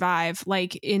trying to survive,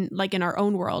 like in our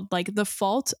own world. Like the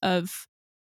fault of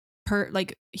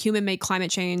like human made climate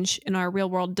change in our real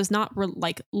world does not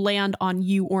like land on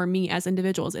you or me as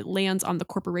individuals. It lands on the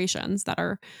corporations that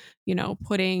are,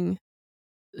 putting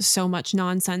so much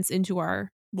nonsense into our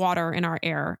water and our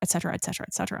air, et cetera, et cetera,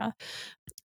 et cetera.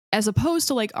 As opposed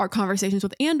to like our conversations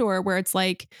with Andor, where it's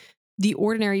like the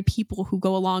ordinary people who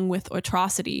go along with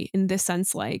atrocity in this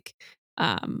sense, like,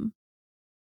 um,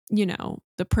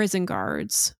 the prison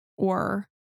guards or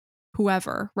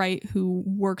whoever, right, who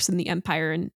works in the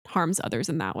empire and harms others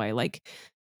in that way. Like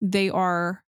they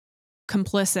are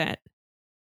complicit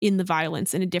in the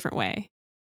violence in a different way.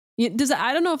 I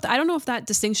don't know if that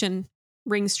distinction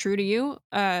rings true to you.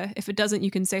 If it doesn't,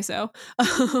 you can say so.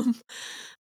 Um,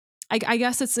 I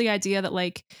guess it's the idea that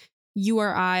like you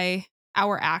or I,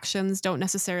 our actions don't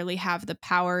necessarily have the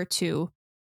power to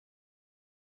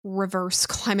reverse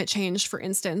climate change, for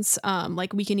instance.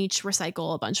 Like we can each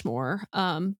recycle a bunch more.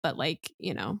 But like,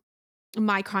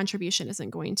 my contribution isn't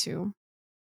going to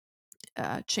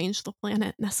change the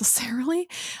planet necessarily.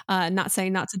 Not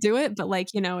saying not to do it, but like,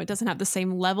 it doesn't have the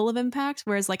same level of impact.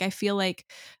 Whereas like I feel like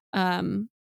um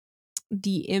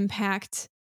the impact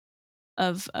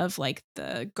of like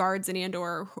the guards in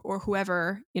Andor or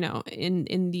whoever,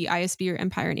 in the ISB or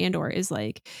Empire in Andor is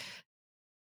like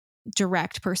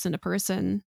direct person to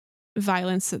person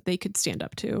violence that they could stand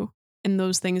up to. And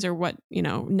those things are what,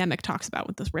 Nemec talks about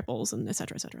with those ripples and et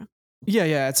cetera, et cetera. Yeah,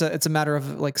 yeah, it's a matter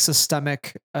of like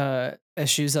systemic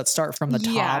issues that start from the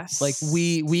top. Like Yes.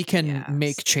 we can Yes.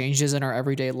 make changes in our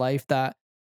everyday life that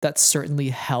certainly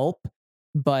help,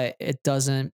 but it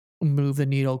doesn't move the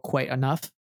needle quite enough,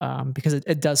 because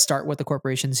it does start with the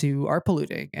corporations who are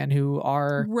polluting and who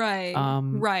are Right.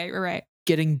 um, Right. Right.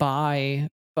 getting by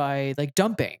like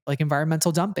dumping, like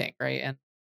environmental dumping, right? And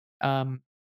um,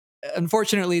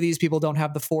 unfortunately, these people don't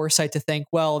have the foresight to think,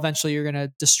 well, eventually you're going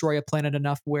to destroy a planet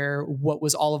enough where what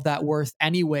was all of that worth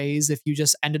anyways, if you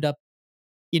just ended up,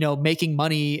 making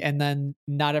money and then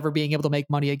not ever being able to make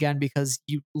money again because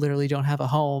you literally don't have a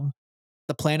home,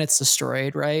 the planet's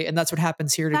destroyed, right? And that's what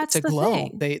happens here That's to the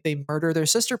Gloam. thing. They murder their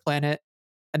sister planet,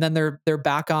 and then they're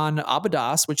back on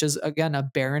Abydos, which is again a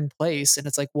barren place. And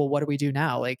it's like, well, what do we do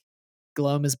now? Like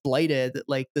Gloam is blighted,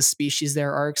 like the species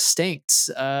there are extinct,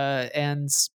 and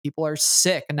people are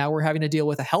sick, and now we're having to deal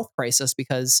with a health crisis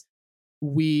because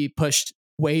we pushed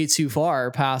way too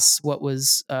far past what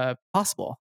was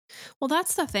possible. Well,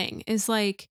 that's the thing is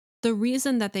like the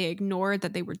reason that they ignored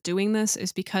that they were doing this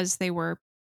is because they were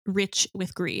rich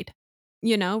with greed,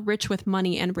 rich with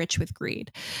money and rich with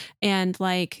greed. And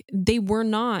like they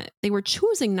were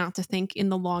choosing not to think in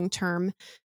the long term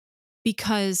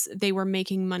because they were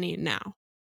making money now.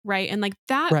 Right. And like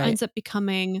that Right. ends up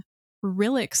becoming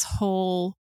Rillick's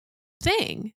whole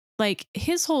thing. Like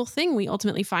his whole thing, we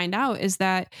ultimately find out is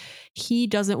that he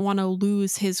doesn't want to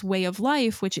lose his way of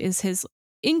life, which is his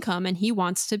income, and he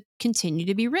wants to continue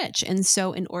to be rich. And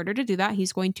so, in order to do that,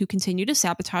 he's going to continue to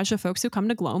sabotage the folks who come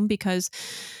to Gloam because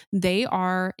they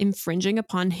are infringing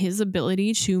upon his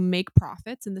ability to make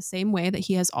profits in the same way that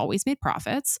he has always made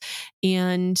profits.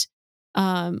 And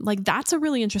like that's a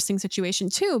really interesting situation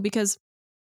too, because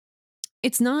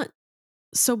it's not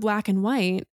so black and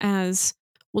white as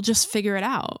we'll just figure it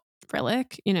out.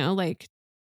 Relic, like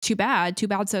too bad,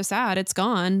 so sad. It's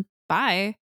gone.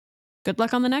 Bye. Good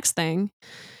luck on the next thing.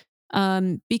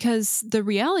 Because the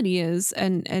reality is,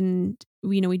 and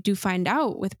we do find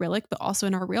out with Rillick, but also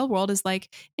in our real world, is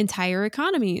like entire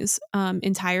economies,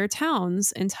 entire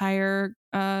towns, entire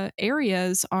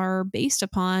areas are based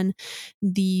upon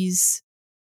these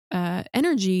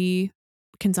energy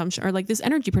consumption or like this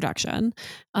energy production.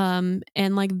 And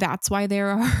like that's why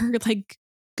there are like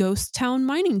ghost town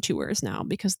mining tours now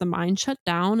because the mine shut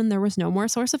down and there was no more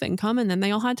source of income and then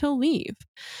they all had to leave.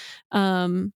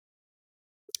 Um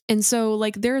and so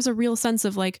like there's a real sense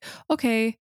of like,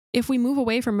 okay, if we move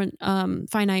away from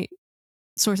finite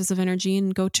sources of energy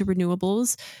and go to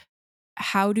renewables,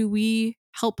 how do we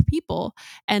help people.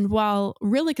 And while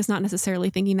Rillick is not necessarily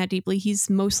thinking that deeply, he's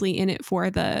mostly in it for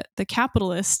the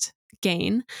capitalist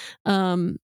gain.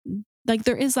 Like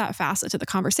there is that facet to the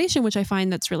conversation, which I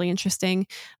find that's really interesting.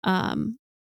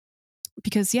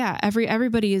 Because yeah,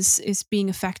 everybody is being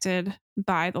affected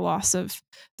by the loss of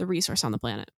the resource on the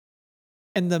planet.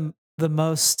 And the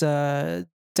most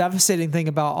devastating thing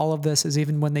about all of this is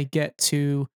even when they get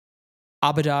to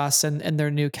Abydos and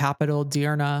their new capital,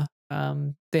 Dearna,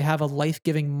 they have a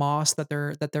life-giving moss that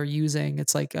they're using.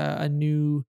 It's like a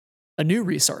new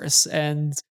resource,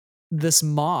 and this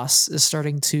moss is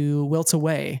starting to wilt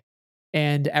away,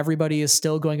 and everybody is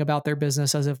still going about their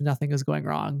business as if nothing is going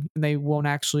wrong, and they won't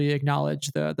actually acknowledge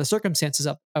the circumstances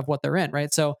of what they're in,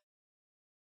 right? So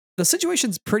the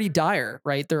situation's pretty dire,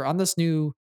 right? They're on this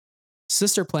new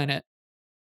sister planet,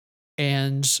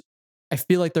 and I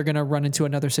feel like they're going to run into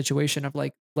another situation of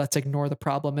like, let's ignore the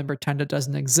problem and pretend it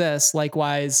doesn't exist.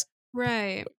 Likewise,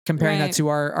 Right. comparing that to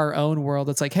our own world,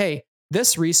 it's like, hey,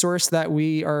 this resource that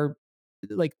we are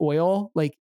like oil,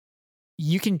 like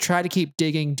you can try to keep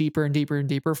digging deeper and deeper and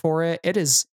deeper for it. It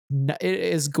is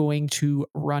going to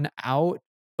run out,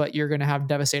 but you're going to have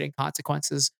devastating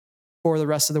consequences for the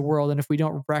rest of the world. And if we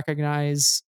don't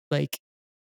recognize like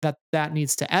that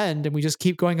needs to end and we just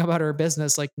keep going about our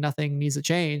business like nothing needs to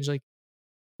change, like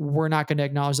we're not going to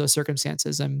acknowledge those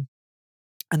circumstances. And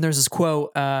there's this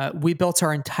quote, we built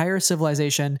our entire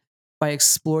civilization by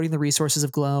exploiting the resources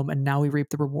of Gloam, and now we reap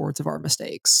the rewards of our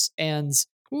mistakes. And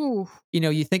Ooh,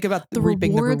 you think about the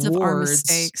reaping the rewards of our rewards,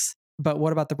 mistakes. but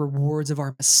what about the rewards of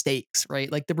our mistakes,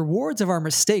 right? Like the rewards of our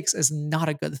mistakes is not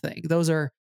a good thing. Those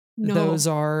are No.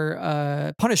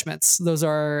 punishments. Those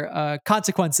are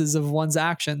consequences of one's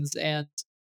actions, and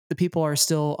the people are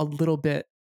still a little bit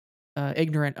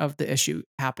ignorant of the issue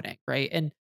happening, right?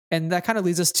 And that kind of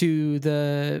leads us to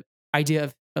the idea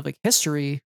of like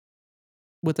history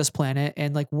with this planet,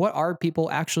 and like what are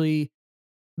people actually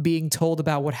being told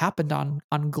about what happened on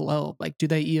Globe? Like, do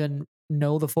they even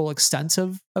know the full extent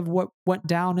of what went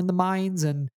down in the mines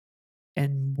and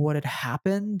what had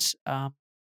happened?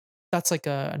 That's like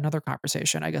another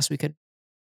conversation I guess we could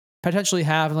potentially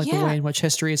have, in like the Yeah. way in which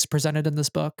history is presented in this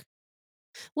book.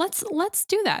 Let's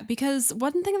do that, because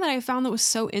one thing that I found that was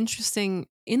so interesting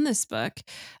in this book,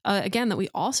 again, that we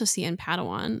also see in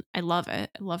Padawan. I love it.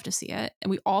 I love to see it. And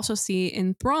we also see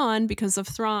in Thrawn, because of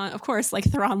Thrawn, of course, like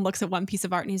Thrawn looks at one piece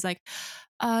of art and he's like,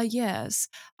 yes,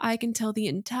 I can tell the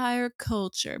entire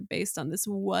culture based on this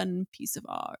one piece of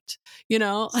art, you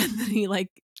know? And then he like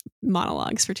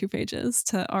monologues for 2 pages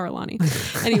to Aralani.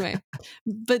 Anyway,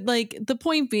 but like the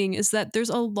point being is that there's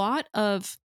a lot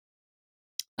of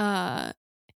uh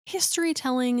history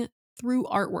telling through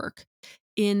artwork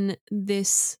in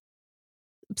this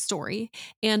story,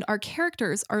 and our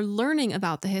characters are learning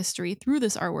about the history through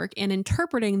this artwork and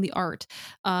interpreting the art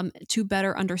to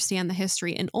better understand the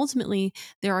history. And ultimately,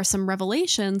 there are some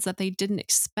revelations that they didn't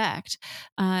expect,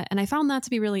 and I found that to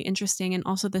be really interesting. And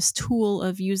also, this tool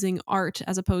of using art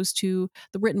as opposed to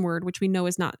the written word, which we know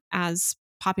is not as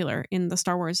popular in the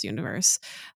Star Wars universe,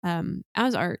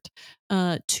 as art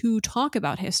to talk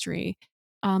about history,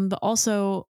 but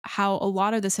also how a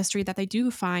lot of this history that they do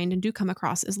find and do come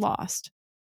across is lost.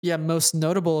 Yeah, most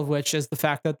notable of which is the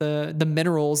fact that the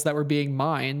minerals that were being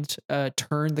mined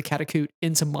turned the Catacute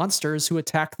into monsters who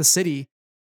attacked the city,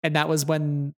 and that was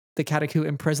when the Catacute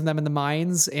imprisoned them in the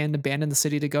mines and abandoned the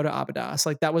city to go to Abydos.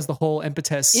 Like that was the whole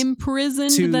impetus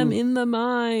Imprisoned them to in the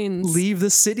mines. leave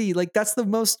the city. Like that's the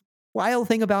most wild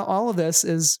thing about all of this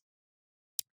is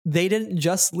they didn't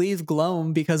just leave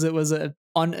Gloam because it was an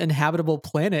uninhabitable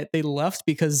planet. They left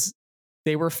because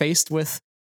they were faced with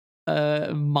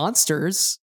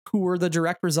monsters who were the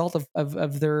direct result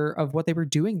of what they were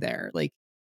doing there. Like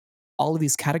all of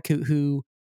these Catacute who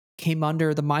came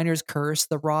under the miner's curse,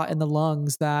 the rot in the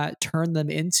lungs that turned them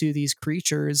into these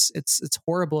creatures. It's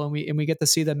horrible, and we get to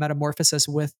see the metamorphosis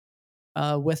with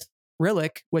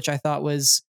Rillick, which I thought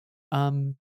was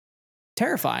um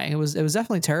terrifying. It was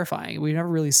definitely terrifying. We've never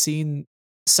really seen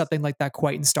something like that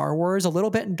quite in Star Wars. A little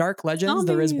bit in Dark Tell Legends.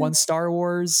 There is me. one Star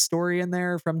Wars story in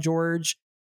there from George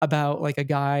about like a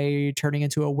guy turning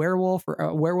into a werewolf or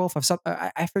a werewolf of some.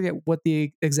 I forget what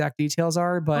the exact details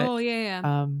are, but Oh yeah,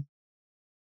 yeah. um,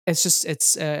 it's just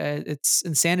it's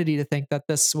insanity to think that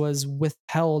this was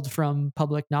withheld from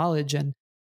public knowledge. And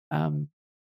um,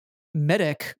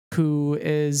 Middick, who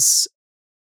is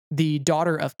the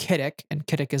daughter of Kiddick, and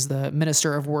Kiddick is the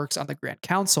Minister of Works on the Grand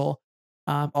Council,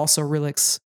 also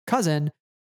Rillick's cousin.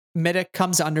 Middick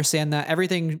comes to understand that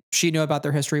everything she knew about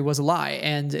their history was a lie,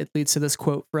 and it leads to this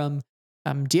quote from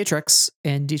Dietrich,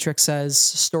 and Dietrich says,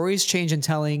 "Stories change in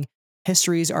telling,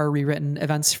 histories are rewritten,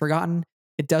 events forgotten.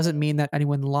 It doesn't mean that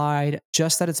anyone lied,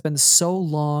 just that it's been so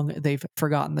long they've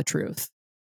forgotten the truth,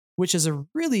 which is a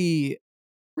really,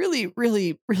 really,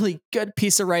 really, really good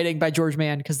piece of writing by George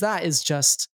Mann, because that is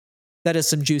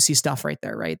some juicy stuff right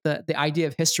there, right? The idea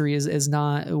of history is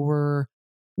not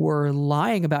we're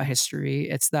lying about history.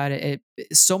 It's that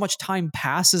so much time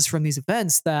passes from these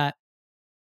events that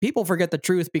people forget the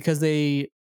truth because they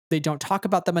don't talk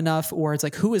about them enough, or it's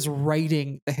like, who is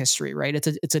writing the history, right?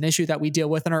 It's an issue that we deal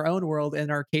with in our own world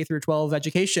in our K through 12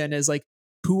 education, is like,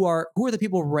 who are the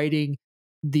people writing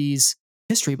these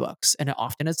history books? And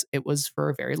often it was for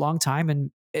a very long time,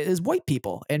 and it is white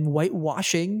people and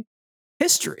whitewashing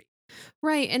history.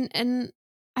 Right. And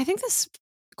I think this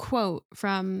quote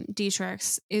from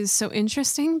Dietrich's is so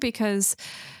interesting because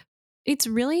it's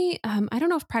really I don't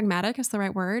know if pragmatic is the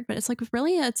right word, but it's like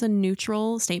really it's a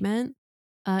neutral statement.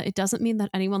 It doesn't mean that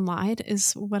anyone lied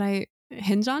is what I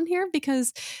hinge on here,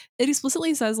 because it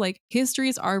explicitly says like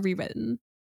histories are rewritten.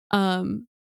 Um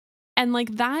and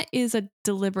like that is a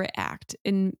deliberate act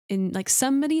in like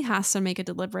somebody has to make a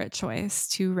deliberate choice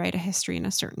to write a history in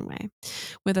a certain way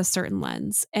with a certain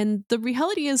lens. And the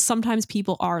reality is sometimes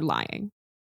people are lying.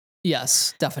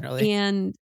 Yes, definitely.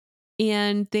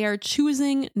 And they are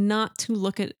choosing not to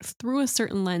look at through a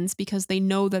certain lens because they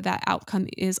know that that outcome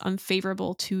is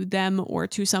unfavorable to them or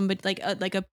to somebody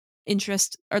like a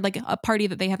interest or like a party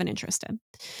that they have an interest in.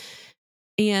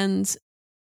 And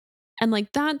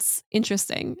like that's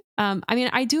interesting. I mean,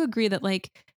 I do agree that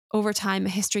like over time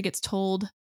history gets told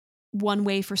one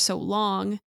way for so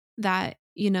long that,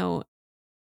 you know,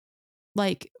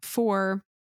 like for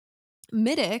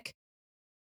Middick,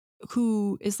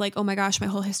 who is like, oh my gosh, my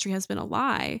whole history has been a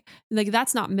lie. Like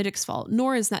that's not Middick's fault,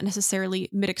 nor is that necessarily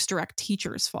Middick's direct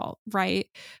teacher's fault, right?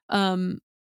 Um,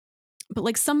 but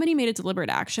like somebody made a deliberate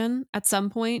action at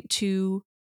some point to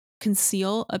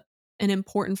conceal an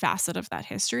important facet of that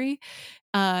history.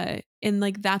 And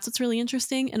like that's what's really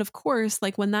interesting. And of course,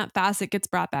 like when that facet gets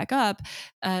brought back up,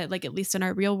 like at least in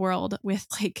our real world with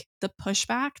like the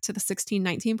pushback to the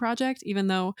 1619 project, even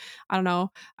though I don't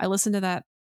know, I listened to that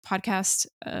podcast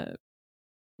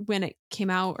when it came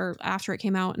out or after it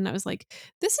came out, and I was like,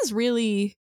 this is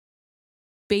really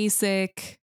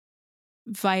basic,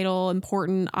 vital,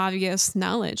 important, obvious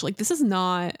knowledge. Like this is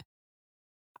not,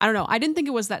 I don't know. I didn't think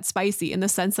it was that spicy in the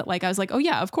sense that like I was like, oh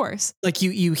yeah, of course. Like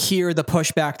you hear the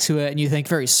pushback to it and you think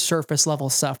very surface level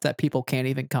stuff that people can't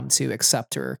even come to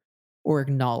accept or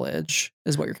acknowledge,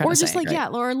 is what you're kind Or of just saying, like,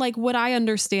 right? yeah, or like what I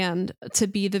understand to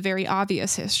be the very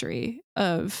obvious history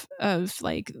of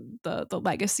like the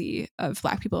legacy of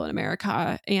Black people in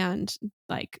America and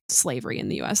like slavery in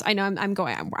the US. I know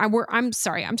I'm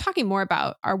sorry, I'm talking more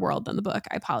about our world than the book.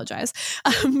 I apologize.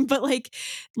 But like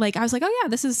I was like, oh yeah,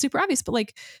 this is super obvious. But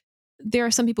like there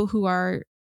are some people who are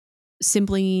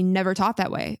simply never taught that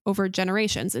way over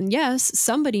generations. And yes,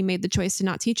 somebody made the choice to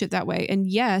not teach it that way. And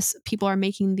yes, people are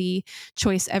making the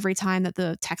choice every time that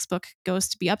the textbook goes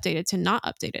to be updated to not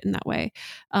update it in that way.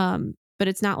 But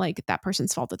it's not like that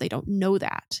person's fault that they don't know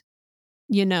that,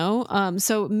 you know?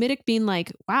 So Middick being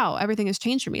like, wow, everything has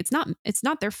changed for me. It's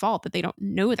not their fault that they don't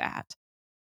know that.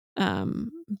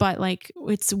 But like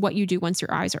it's what you do once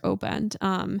your eyes are opened.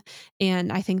 And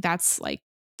I think that's like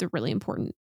the really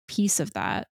important piece of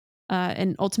that.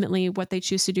 And ultimately, what they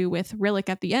choose to do with Rillick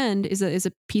at the end is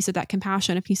a piece of that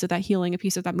compassion, a piece of that healing, a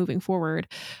piece of that moving forward.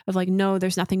 Of like, no,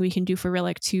 there's nothing we can do for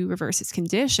Rillick to reverse his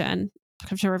condition,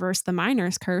 to reverse the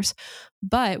miner's curse,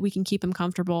 but we can keep him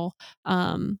comfortable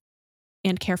and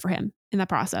care for him in that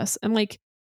process. And like,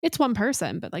 it's one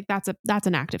person, but like that's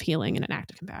an act of healing and an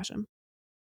act of compassion.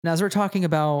 Now, as we're talking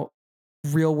about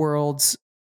real world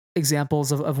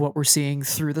examples of what we're seeing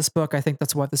through this book, I think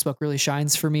that's what this book really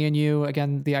shines for me and you.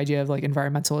 Again, the idea of like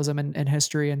environmentalism and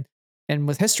history, and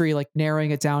with history, like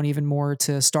narrowing it down even more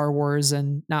to Star Wars,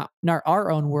 and not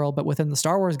our own world, but within the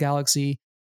Star Wars galaxy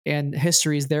and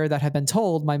histories there that have been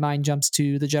told. My mind jumps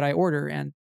to the Jedi Order,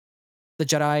 and the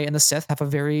Jedi and the Sith have a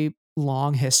very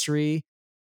long history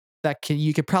that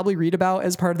you could probably read about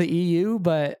as part of the EU,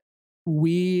 but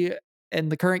we in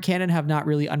the current canon have not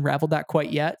really unraveled that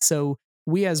quite yet. So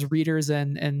we as readers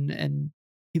and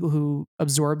people who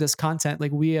absorb this content,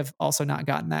 like we have also not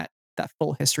gotten that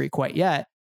full history quite yet.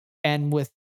 And with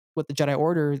the Jedi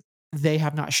Order, they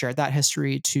have not shared that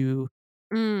history to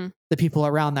Mm, the people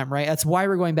around them, right? That's why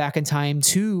we're going back in time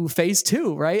to phase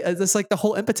two, right? That's like the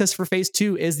whole impetus for phase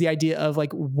two is the idea of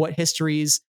like what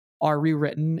histories are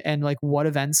rewritten and like what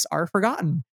events are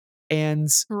forgotten. And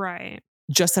right.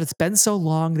 just that it's been so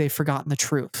long, they've forgotten the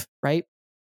truth, right?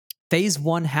 Phase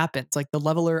one happens. Like the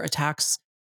Leveler attacks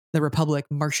the Republic,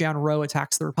 Marchion Ro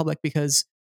attacks the Republic because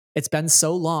it's been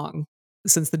so long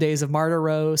since the days of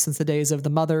Martaro, since the days of the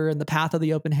Mother and the Path of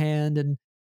the Open Hand, and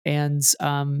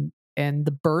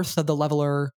the birth of the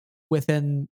Leveler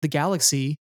within the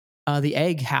galaxy, the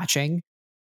egg hatching,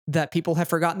 that people have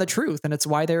forgotten the truth, and it's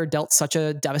why they're dealt such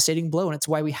a devastating blow, and it's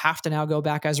why we have to now go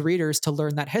back as readers to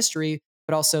learn that history,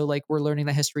 but also like we're learning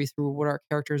the history through what our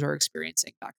characters are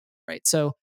experiencing back, right?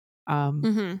 So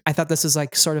Mm-hmm. I thought this is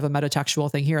like sort of a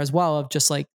metatextual thing here as well, of just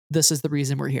like, this is the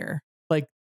reason we're here. Like,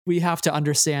 we have to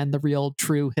understand the real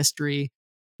true history,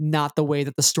 not the way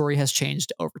that the story has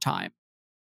changed over time,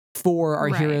 for our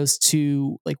Right. heroes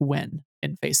to like win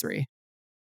in phase 3.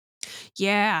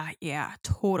 Yeah,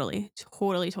 totally.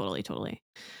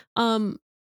 Oh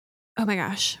my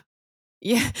gosh.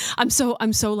 Yeah, I'm so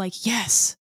like,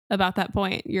 yes, about that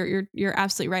point. You're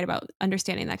absolutely right about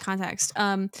understanding that context.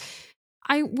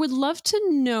 I would love to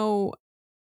know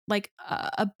like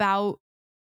about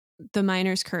the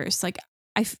Miner's Curse. Like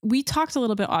we talked a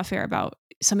little bit off air about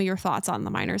some of your thoughts on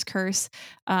the Miner's Curse,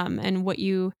 and what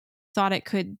you thought it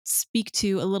could speak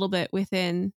to a little bit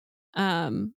within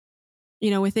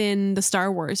within the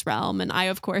Star Wars realm. And I,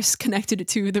 of course, connected it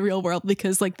to the real world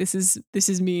because like this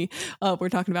is me we're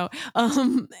talking about.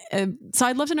 So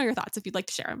I'd love to know your thoughts if you'd like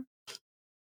to share them.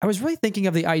 I was really thinking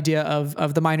of the idea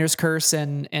of the Miner's Curse,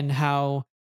 and how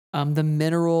the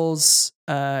minerals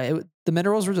the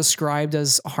minerals were described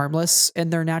as harmless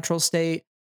in their natural state,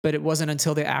 but it wasn't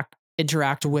until they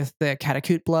interact with the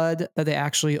catacute blood that they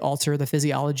actually alter the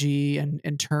physiology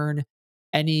and turn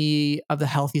any of the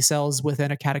healthy cells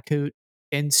within a catacute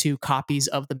into copies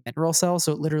of the mineral cell.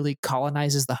 So it literally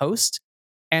colonizes the host.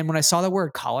 And when I saw the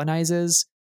word colonizes,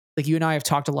 like you and I have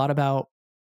talked a lot about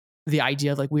the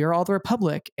idea of like, we are all the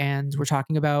Republic, and we're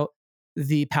talking about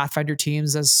the Pathfinder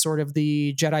teams as sort of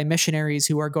the Jedi missionaries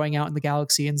who are going out in the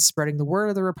galaxy and spreading the word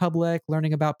of the Republic,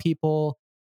 learning about people,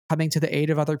 coming to the aid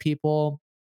of other people.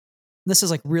 This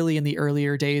is like really in the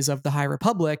earlier days of the High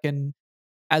Republic. And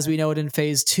as we know it in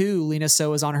phase 2, Lena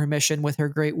So is on her mission with her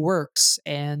great works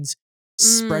and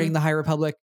spreading Mm, the High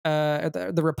Republic,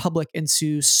 the Republic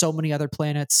into so many other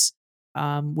planets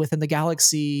within the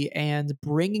galaxy, and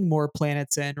bringing more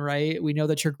planets in, right? We know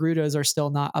that your Grutas are still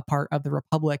not a part of the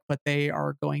Republic, but they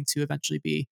are going to eventually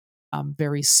be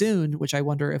very soon, which I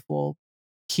wonder if we'll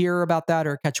hear about that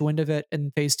or catch wind of it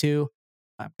in phase 2,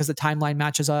 because the timeline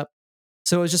matches up.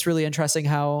 So it was just really interesting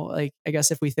how, like, I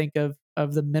guess if we think of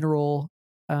the mineral,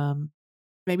 um,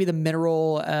 maybe the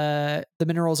minerals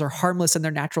are harmless in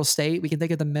their natural state. We can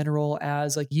think of the mineral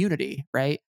as like unity,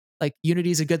 right? Like unity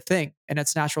is a good thing in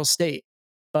its natural state.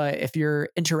 But if you're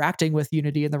interacting with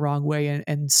unity in the wrong way,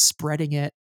 and spreading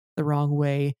it the wrong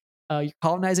way, you're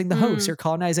colonizing the host, mm, you're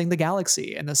colonizing the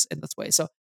galaxy in this way. So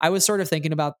I was sort of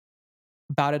thinking about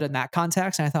it in that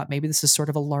context. And I thought maybe this is sort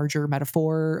of a larger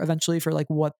metaphor eventually for like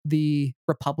what the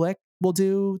Republic will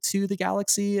do to the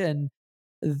galaxy, and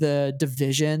the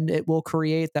division it will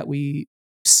create that we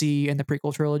see in the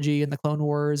prequel trilogy and the Clone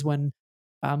Wars, when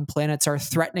planets are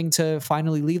threatening to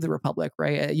finally leave the Republic,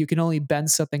 right? You can only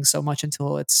bend something so much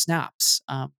until it snaps.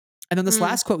 And then this mm,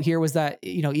 last quote here was that,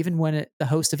 even when the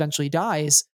host eventually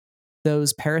dies,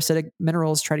 those parasitic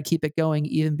minerals try to keep it going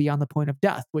even beyond the point of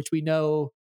death, which we know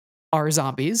are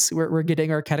zombies. We're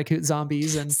getting our catacute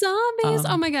zombies, and zombies.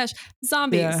 Oh um, my gosh,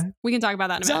 zombies. yeah, We can talk about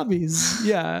that in a minute. zombies.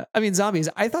 Yeah, I mean zombies.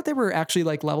 I thought they were actually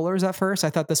like levelers at first. I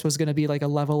thought this was going to be like a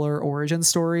leveler origin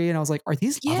story, and I was like, are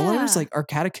these levelers? Yeah. Like, are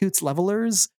catacutes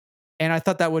levelers? And I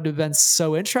thought that would have been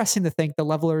so interesting to think the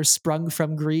levelers sprung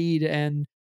from greed and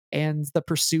the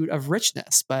pursuit of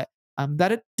richness, but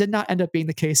that it did not end up being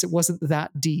the case. It wasn't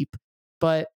that deep,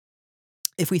 but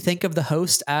if we think of the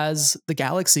host as the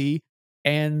galaxy,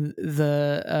 and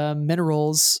the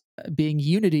minerals being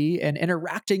unity and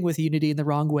interacting with unity in the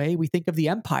wrong way, we think of the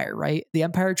empire, right? The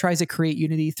empire tries to create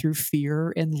unity through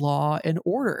fear and law and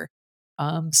order.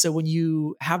 So when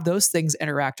you have those things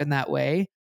interact in that way,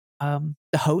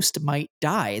 the host might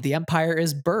die. The empire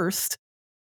is birthed,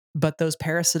 but those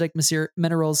parasitic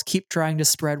minerals keep trying to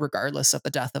spread regardless of the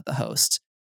death of the host.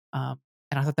 And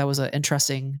I thought that was an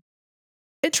interesting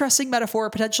metaphor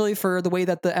potentially for the way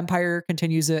that the empire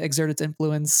continues to exert its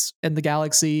influence in the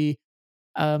galaxy,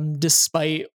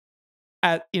 despite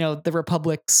at the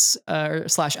republic's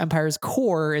slash empire's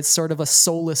core, it's sort of a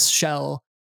soulless shell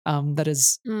that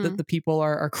Mm. the people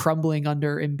are crumbling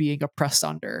under and being oppressed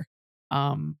under.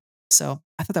 So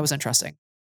I thought that was interesting.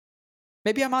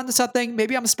 Maybe I'm onto something.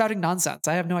 Maybe I'm spouting nonsense.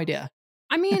 I have no idea.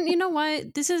 I mean, you know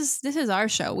what? This is our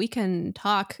show. We can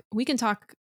talk. We can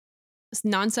talk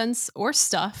nonsense or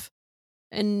stuff,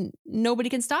 and nobody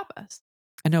can stop us.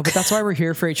 I know, but that's why we're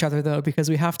here for each other, though, because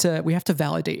we have to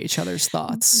validate each other's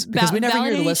thoughts, because we never hear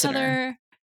the Validate each listener. other.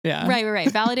 Yeah.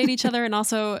 Right. Validate each other and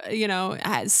also,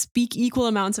 speak equal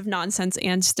amounts of nonsense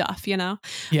and stuff,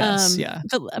 Yes. Yeah.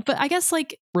 But I guess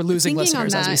like We're losing thinking on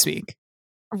listeners as we that, speak.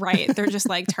 right. They're just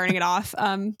like turning it off.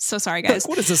 So sorry, Like, guys.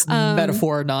 what is this Um,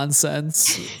 metaphor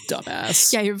nonsense,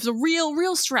 dumbass? yeah, it was a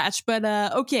real stretch, but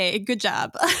okay, good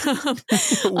job.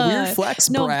 Weird uh, flex,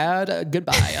 no, Brad.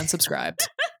 Goodbye. Unsubscribed.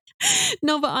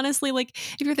 no, but honestly, like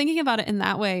if you're thinking about it in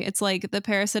that way, it's like the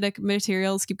parasitic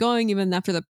materials keep going even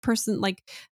after the person, like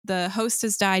the host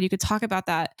has died. You could talk about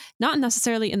that, not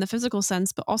necessarily in the physical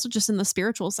sense, but also just in the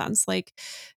spiritual sense. Like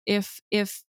if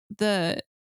the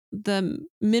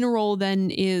mineral then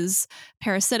is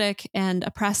parasitic and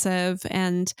oppressive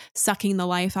and sucking the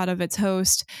life out of its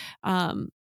host, um,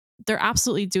 they're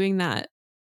absolutely doing that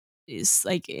is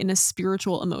like in a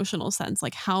spiritual emotional sense.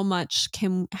 Like how much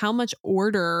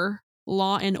order,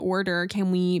 law and order,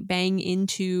 can we bang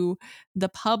into the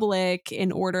public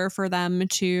in order for them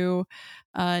to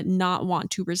not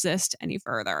want to resist any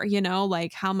further,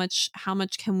 like how much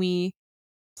can we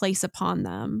place upon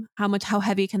them, how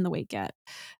heavy can the weight get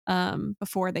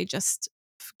before they just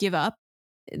give up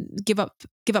give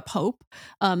up hope.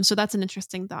 So that's an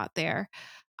interesting thought there.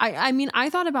 I mean,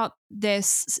 I thought about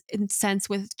this in sense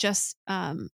with just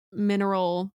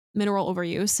mineral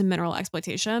overuse and mineral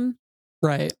exploitation,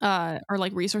 Right. or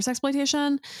like resource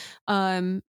exploitation,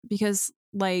 because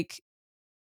like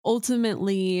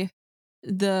ultimately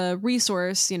the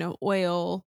resource,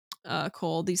 oil,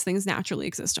 coal, these things naturally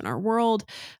exist in our world.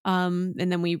 And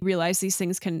then we realize these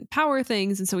things can power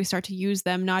things. And so we start to use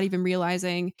them, not even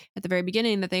realizing at the very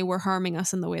beginning that they were harming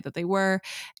us in the way that they were.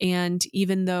 And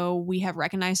even though we have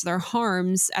recognized their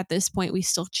harms, at this point, we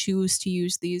still choose to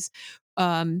use these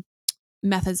um,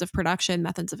 methods of production,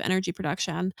 methods of energy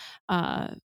production.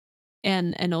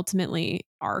 And ultimately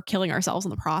are killing ourselves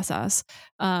in the process.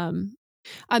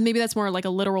 Maybe that's more like a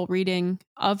literal reading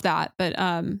of that, but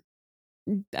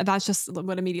that's just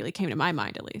what immediately came to my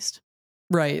mind, at least.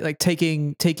 Right. Like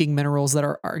taking minerals that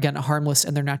are again harmless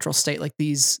in their natural state. Like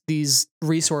these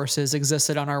resources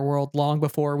existed on our world long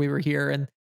before we were here, and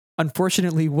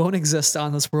unfortunately won't exist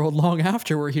on this world long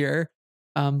after we're here.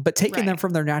 But taking them Right.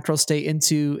 from their natural state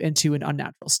into an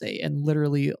unnatural state and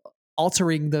literally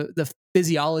altering the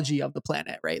physiology of the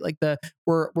planet, right? Like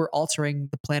we're altering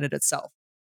the planet itself.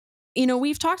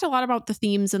 We've talked a lot about the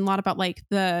themes and a lot about like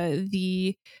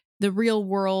the real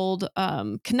world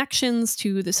connections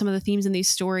to some of the themes in these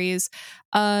stories.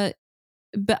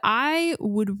 But I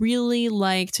would really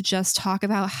like to just talk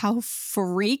about how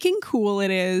freaking cool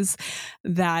it is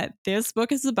that this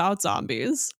book is about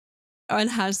zombies and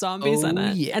has zombies in Oh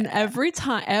it. And yeah. every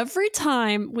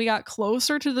time we got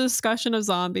closer to the discussion of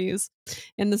zombies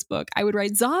in this book, I would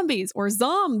write zombies or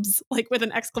zombs, like with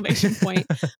an exclamation point.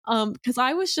 Because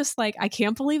I was just like, I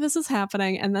can't believe this is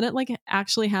happening. And then it like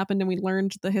actually happened and we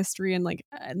learned the history and like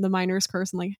the Miner's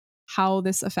Curse and like how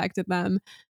this affected them.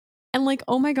 And like,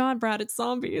 oh my God, Brad, it's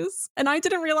zombies. And I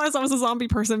didn't realize I was a zombie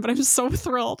person, but I'm so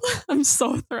thrilled. I'm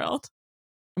so thrilled.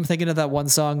 I'm thinking of that one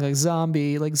song like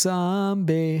zombie.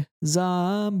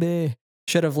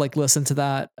 Should have like listened to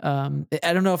that.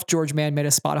 I don't know if George Mann made a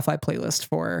Spotify playlist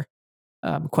for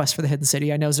Quest for the Hidden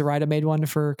City. I know Zoraida made one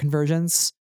for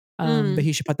Convergence. But Mm,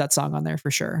 he should put that song on there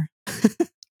for sure.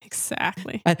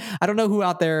 exactly. I don't know who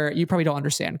out there, you probably don't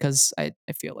understand because I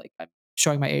feel like I'm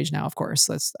showing my age now, of course.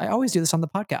 I always do this on the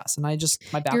podcast and my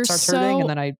back You're starts hurting and so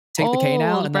then I take the cane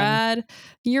out old, and then Brad.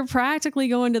 You're practically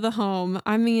going to the home.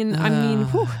 I mean,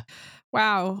 whew, uh,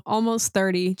 wow, almost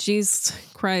 30.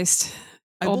 Jeez Christ.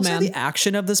 I Old will say the man.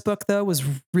 action of this book though was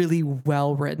really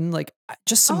well written. Like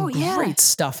just some Oh, yeah. great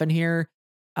stuff in here.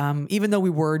 Even though we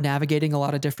were navigating a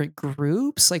lot of different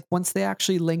groups, like once they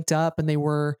actually linked up and they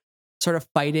were sort of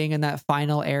fighting in that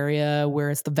final area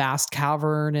where it's the vast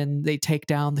cavern and they take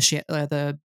down it's just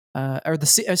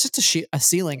a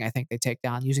ceiling I think they take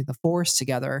down using the force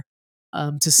together to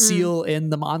Mm, seal in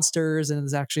the monsters and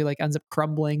it's actually like ends up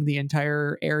crumbling the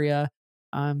entire area.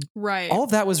 right. All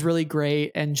of that was really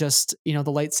great and just the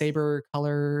lightsaber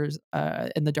colors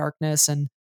in the darkness and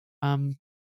um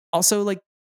also like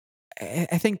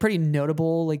I think pretty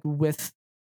notable like with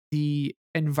the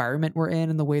environment we're in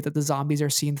and the way that the zombies are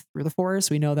seen through the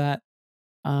forest.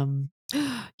 Um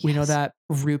we know Yes. that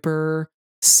Rupert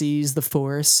sees the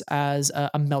force as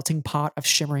a melting pot of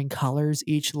shimmering colors,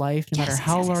 each life, no matter Yes, yes,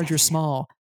 how yes, yes, large or yes, yes. small,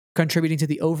 contributing to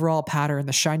the overall pattern,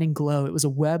 the shining glow. It was a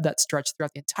web that stretched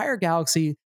throughout the entire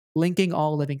galaxy, linking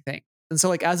all living things. And so,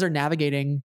 like, as they're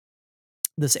navigating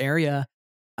this area,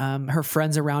 her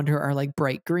friends around her are like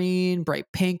bright green, bright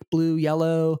pink, blue,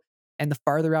 yellow. And the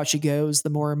farther out she goes, the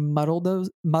more muddled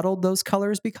those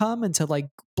colors become into like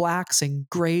blacks and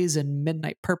grays and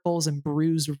midnight purples and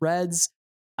bruised reds.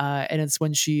 And it's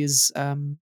when she's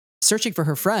searching for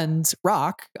her friend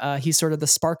Rock. He's sort of the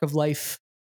spark of life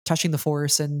touching the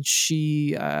force, and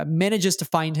she manages to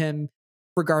find him,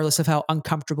 regardless of how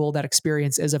uncomfortable that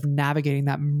experience is of navigating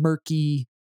that murky,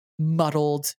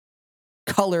 muddled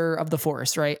color of the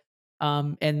forest, right?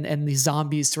 And these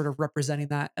zombies sort of representing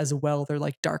that as well. They're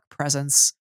like dark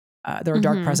presence. They're a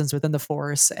dark Mhm. presence within the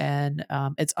force, and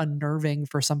it's unnerving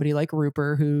for somebody like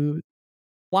Rupert who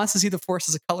wants to see the force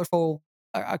as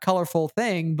a colorful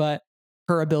thing, but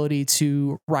her ability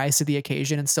to rise to the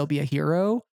occasion and still be a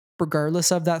hero,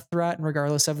 regardless of that threat and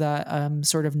regardless of that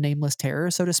sort of nameless terror,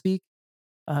 so to speak,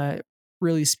 uh,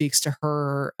 really speaks to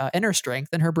her inner strength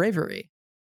and her bravery,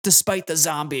 despite the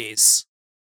zombies.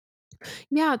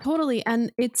 Yeah, totally.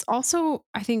 And it's also,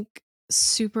 I think,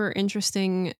 super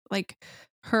interesting, like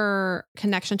her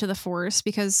connection to the force,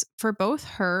 because for both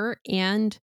her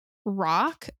and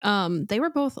Rock, they were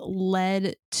both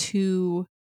led to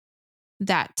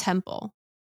that temple.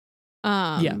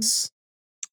 Um, Yes.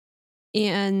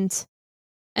 and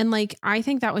like I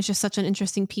think that was just such an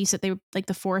interesting piece that they like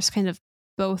the force kind of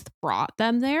both brought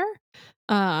them there.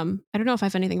 I don't know if I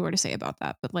have anything more to say about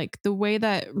that, but like the way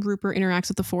that Rupert interacts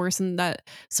with the force and that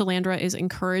Salandra is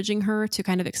encouraging her to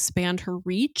kind of expand her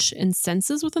reach and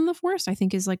senses within the force, I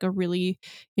think is like a really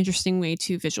interesting way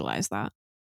to visualize that.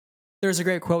 There's a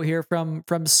great quote here from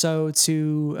So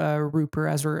to Rupert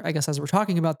as we're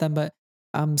talking about them, but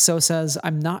So says,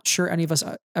 "I'm not sure any of us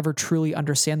ever truly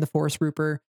understand the Force,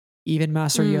 Rupert. Even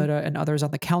Master Mm, Yoda and others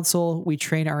on the Council, we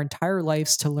train our entire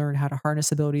lives to learn how to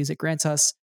harness abilities it grants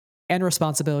us and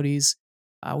responsibilities.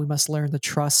 We must learn to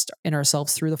trust in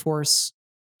ourselves through the Force.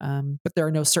 But there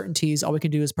are no certainties. All we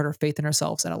can do is put our faith in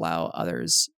ourselves and allow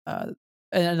others and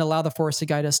allow the Force to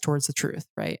guide us towards the truth."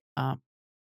 Right.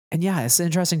 And yeah, it's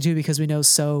interesting too because we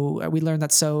learned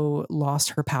that So lost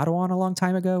her Padawan a long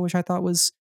time ago, which I thought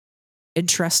was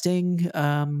interesting,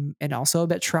 and also a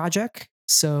bit tragic.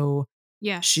 So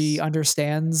she yes.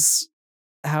 understands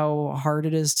how hard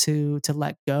it is to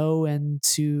let go and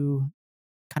to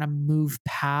kind of move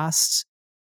past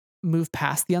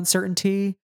the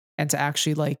uncertainty and to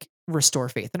actually like restore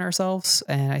faith in ourselves.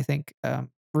 And I think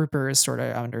Rupert is sort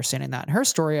of understanding that in her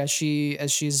story as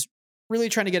she's really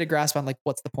trying to get a grasp on like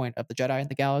what's the point of the Jedi in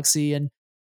the galaxy. And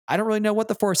I don't really know what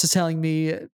the Force is telling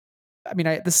me. I mean,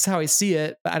 this is how I see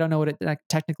it, but I don't know what it like,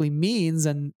 technically means.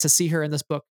 And to see her in this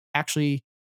book actually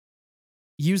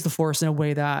use the Force in a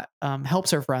way that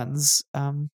helps her friends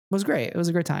was great. It was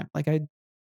a great time. Like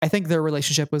I think their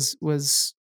relationship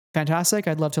was fantastic.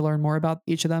 I'd love to learn more about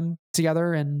each of them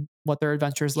together and what their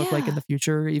adventures look like in Yeah. the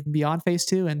future, even beyond phase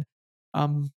two. And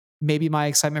um, maybe my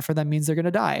excitement for them means they're going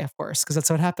to die, of course, because that's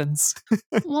what happens.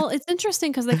 Well, it's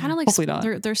interesting because they kind of like Hopefully not.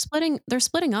 they're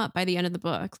splitting up by the end of the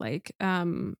book. Like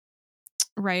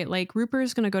right, like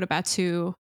Rupert's gonna go to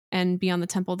Batu and be on the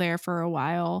temple there for a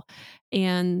while,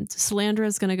 and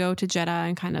Salandra's gonna go to Jeddah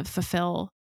and kind of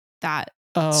fulfill that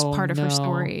Oh part of her no.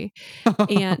 story.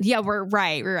 And yeah, we're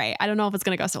right. I don't know if it's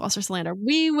gonna go so well for Salandra.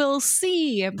 We will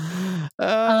see. Um,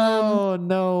 Oh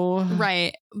no.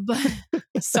 right, but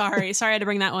sorry, I had to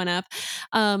bring that one up.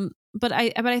 But I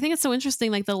think it's so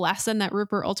interesting, like the lesson that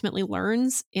Rupert ultimately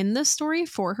learns in this story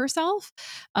for herself.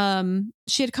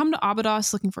 She had come to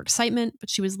Abydos looking for excitement, but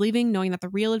she was leaving knowing that the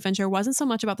real adventure wasn't so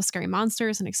much about the scary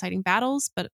monsters and exciting battles,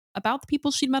 but about the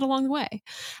people she'd met along the way.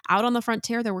 Out on the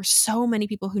frontier, there were so many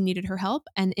people who needed her help,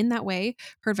 and in that way,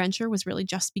 her adventure was really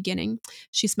just beginning.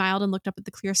 She smiled and looked up at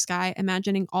the clear sky,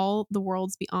 imagining all the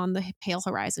worlds beyond the pale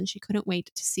horizon. She couldn't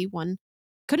wait to see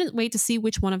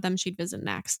which one of them she'd visit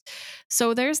next.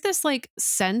 So there's this like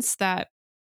sense that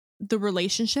the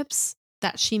relationships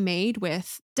that she made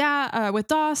with with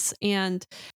Doss and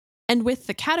with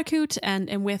the Catacoot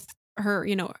and with her,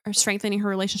 her strengthening her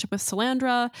relationship with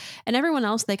Salandra and everyone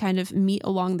else they kind of meet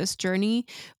along this journey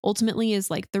ultimately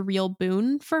is like the real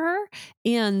boon for her.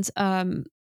 And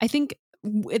I think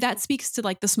that speaks to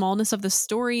like the smallness of the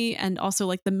story and also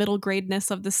like the middle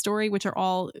gradeness of the story, which are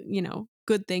all,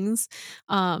 good things.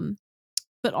 Um,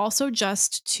 but also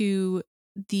just to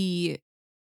the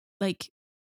like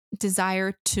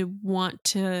desire to want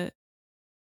to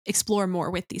explore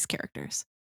more with these characters.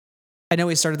 I know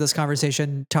we started this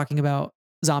conversation talking about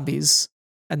zombies,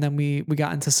 and then we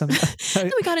got into some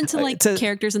Then we got into like to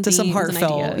characters and some themes and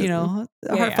heartfelt, ideas. And,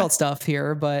 yeah. heartfelt stuff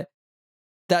here, but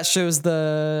that shows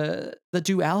the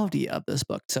duality of this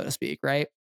book, so to speak, right?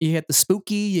 You get the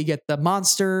spooky, you get the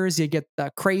monsters, you get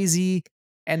the crazy,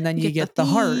 and then You you get the get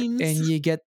the heart, themes. and you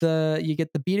get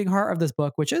the beating heart of this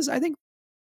book, which is, I think,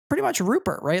 pretty much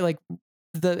Rupert, right? Like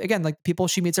like people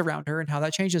she meets around her and how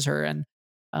that changes her. And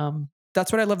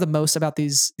that's what I love the most about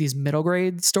these middle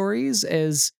grade stories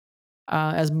is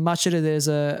as much as it is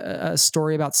a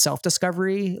story about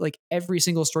self-discovery, like every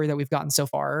single story that we've gotten so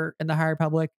far in the High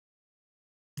Republic,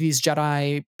 these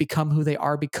Jedi become who they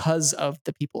are because of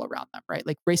the people around them, right?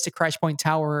 Like Race to Crash Point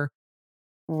Tower,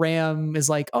 Ram is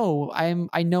like, oh,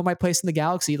 I know my place in the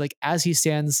galaxy, like as he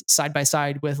stands side by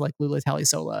side with like Lula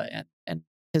Talisola and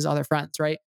his other friends,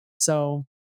 right? So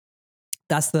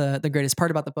that's the greatest part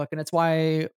about the book. And it's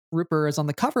why Rupert is on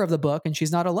the cover of the book and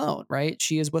she's not alone, right?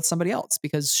 She is with somebody else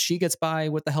because she gets by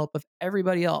with the help of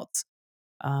everybody else,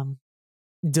 um,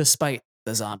 despite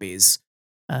the zombies.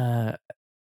 Well,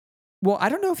 I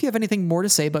don't know if you have anything more to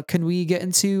say, but can we get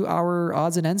into our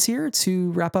odds and ends here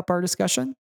to wrap up our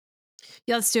discussion?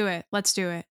 Yeah, let's do it. Let's do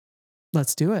it.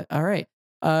 Let's do it. All right.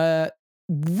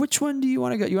 Which one do you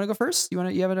want to go? You want to go first? You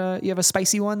have a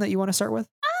spicy one that you want to start with?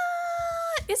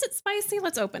 Is it spicy?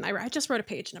 Let's open. I just wrote a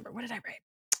page number. What did I write?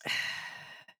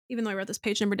 Even though I wrote this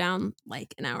page number down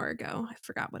like an hour ago, I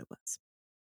forgot what it was.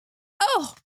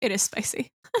 Oh, it is spicy.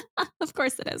 Of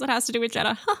course it is. It has to do with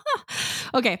Jedha.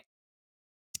 Okay.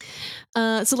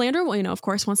 So Landor, well, of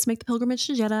course, wants to make the pilgrimage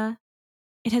to Jedha.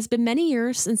 It has been many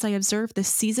years since I observed this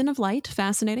season of light.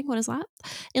 Fascinating. What is that?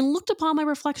 And looked upon my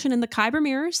reflection in the Kyber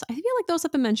mirrors. I feel like those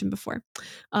have been mentioned before.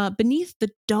 Beneath the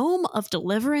dome of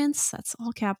deliverance. That's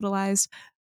all capitalized.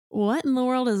 What in the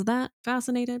world is that?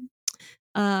 Fascinated.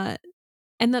 And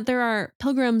that there are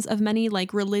pilgrims of many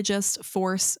like religious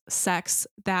force sects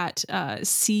that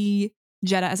see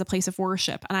Jedha as a place of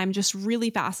worship. And I'm just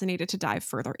really fascinated to dive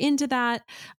further into that.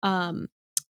 And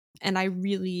I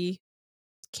really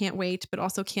can't wait, but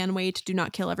also can wait. Do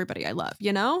not kill everybody I love,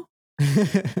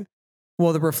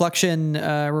 Well, the reflection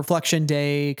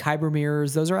day, Kyber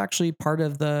mirrors, those are actually part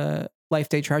of the Life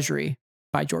Day Treasury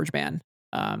by George Mann.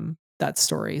 That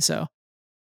story. So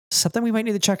something we might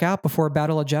need to check out before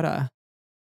Battle of Jedha.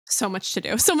 So much to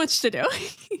do. So much to do.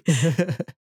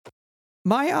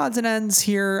 My odds and ends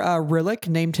here, Rillick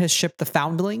named his ship the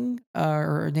Foundling,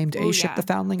 or named a ship the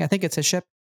Foundling. I think it's his ship.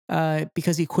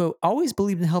 Because he, quote, always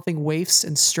believed in helping waifs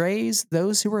and strays,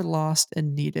 those who were lost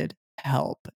and needed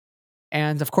help.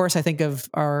 And of course, I think of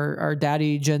our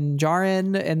daddy Din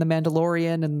Djarin in The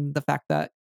Mandalorian and the fact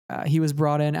that he was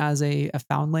brought in as a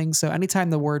foundling. So anytime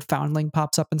the word foundling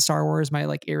pops up in Star Wars, my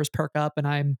like ears perk up and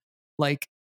I'm like,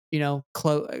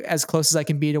 as close as I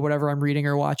can be to whatever I'm reading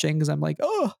or watching because I'm like,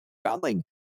 oh, foundling.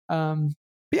 But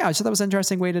yeah, I thought that was an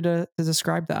interesting way to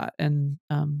describe that. And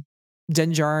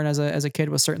Din Djarin as a kid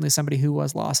was certainly somebody who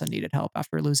was lost and needed help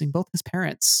after losing both his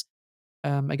parents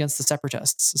against the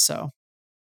Separatists. So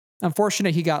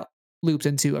unfortunate he got looped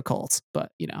into a cult,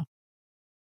 but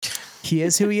he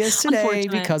is who he is today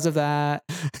because of that.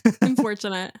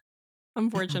 Unfortunate.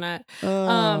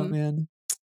 Oh man.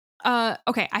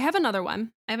 Okay, I have another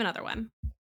one.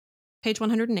 Page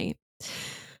 108.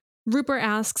 Rupert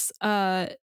asks, or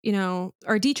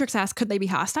Dietrich asks, could they be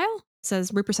hostile?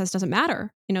 Rupert says, doesn't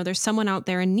matter. There's someone out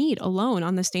there in need, alone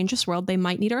on this dangerous world. They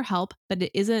might need our help, but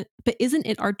isn't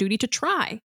it our duty to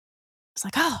try? It's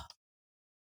like, oh,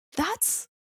 that's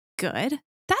good.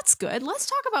 That's good. Let's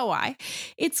talk about why.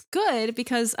 It's good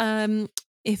because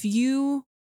if you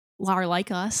are like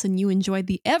us and you enjoyed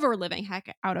the ever living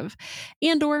heck out of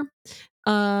Andor,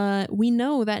 we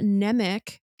know that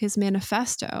Nemik, his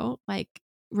manifesto,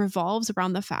 revolves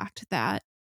around the fact that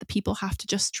the people have to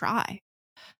just try.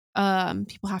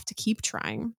 People have to keep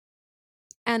trying.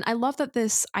 And I love that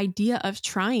this idea of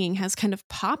trying has kind of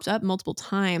popped up multiple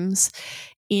times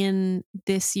in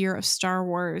this year of Star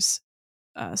Wars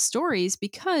stories,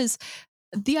 because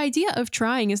the idea of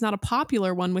trying is not a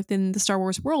popular one within the Star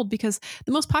Wars world, because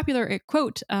the most popular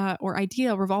quote or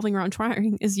idea revolving around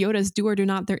trying is Yoda's "do or do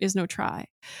not, there is no try,"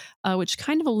 which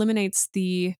kind of eliminates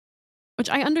which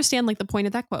I understand the point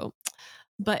of that quote,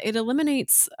 but it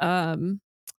eliminates a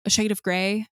shade of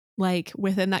gray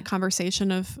within that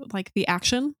conversation of the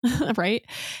action, right?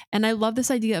 And I love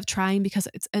this idea of trying because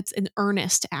it's an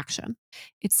earnest action.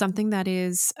 It's something that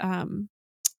is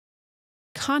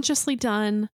consciously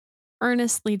done,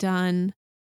 earnestly done,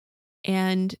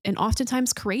 and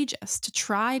oftentimes courageous. To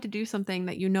try to do something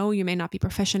that you may not be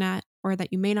proficient at or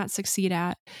that you may not succeed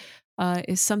at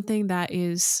is something that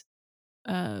is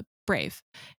brave.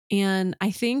 And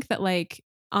I think that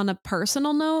on a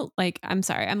personal note, I'm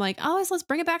sorry, I'm let's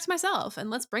bring it back to myself and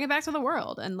let's bring it back to the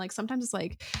world. And sometimes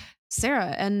it's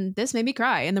Sarah, and this made me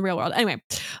cry in the real world. Anyway,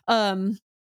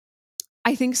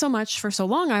 I think so much for so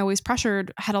long, I always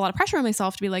had a lot of pressure on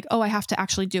myself to be oh, I have to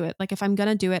actually do it. If I'm going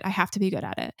to do it, I have to be good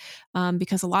at it.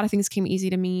 Because a lot of things came easy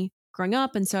to me growing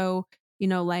up. And so,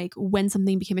 like when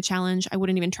something became a challenge, I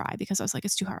wouldn't even try because I was like,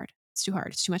 it's too hard. It's too hard.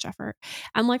 It's too much effort.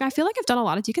 I'm like, I feel like I've done a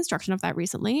lot of deconstruction of that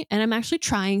recently, and I'm actually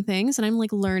trying things and I'm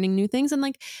like learning new things, and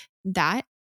like that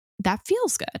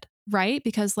feels good, right?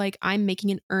 Because like I'm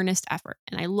making an earnest effort,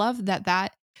 and I love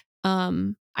that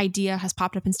idea has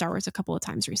popped up in Star Wars a couple of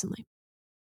times recently.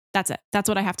 That's it. That's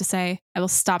what I have to say. I will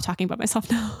stop talking about myself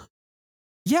now.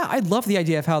 Yeah, I love the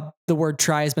idea of how the word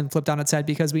try has been flipped on its head,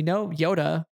 because we know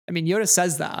Yoda. I mean, Yoda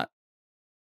says that,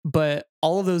 but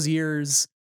all of those years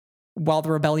while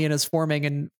the rebellion is forming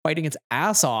and fighting its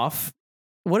ass off,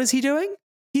 what is he doing?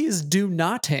 He is do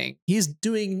notting. He's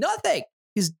doing nothing.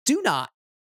 He's do not,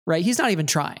 right? He's not even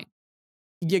trying.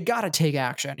 You gotta take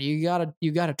action. You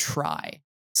gotta try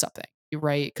something,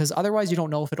 right? Because otherwise you don't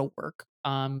know if it'll work.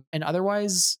 And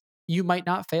otherwise you might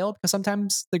not fail, because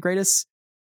sometimes the greatest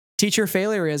teacher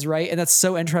failure is, right. And that's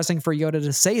so interesting for Yoda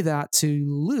to say that to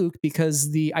Luke,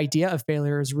 because the idea of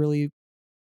failure is really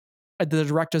the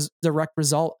direct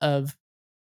result of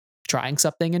trying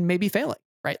something and maybe failing,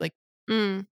 right? Like,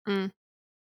 Mm, mm.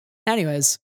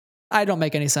 anyways, I don't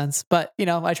make any sense, but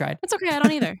I tried. That's okay. I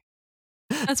don't either.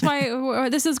 That's why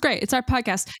this is great. It's our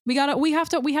podcast. We have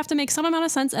to make some amount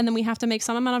of sense, and then we have to make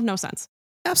some amount of no sense.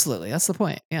 Absolutely. That's the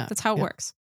point. Yeah. That's how it Yeah.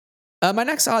 works. My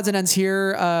next odds and ends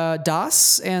here,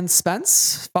 Das and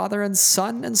Spence, father and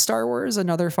son in Star Wars,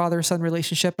 another father-son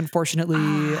relationship.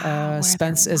 Unfortunately,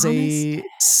 Spence is a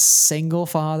single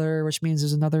father, which means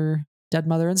there's another dead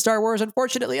mother in Star Wars,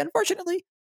 unfortunately.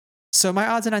 So my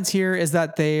odds and ends here is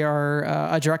that they are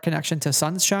a direct connection to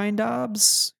Sunshine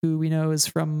Dobbs, who we know is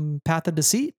from Path of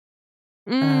Deceit.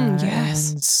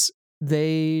 Yes. And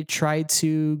they tried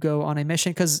to go on a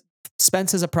mission because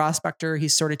Spence is a prospector.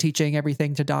 He's sort of teaching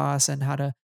everything to Das and how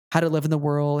to live in the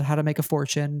world, how to make a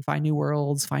fortune, find new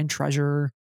worlds, find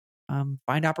treasure,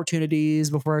 find opportunities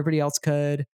before everybody else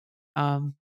could.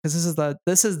 Because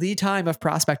this is the time of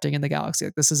prospecting in the galaxy.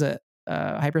 Like, this is it.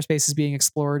 Hyperspace is being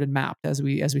explored and mapped as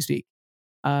we speak.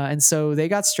 And so they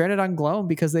got stranded on Gloam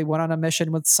because they went on a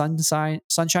mission with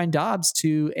Sunshine Dobbs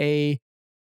to a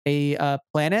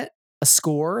planet, a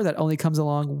score that only comes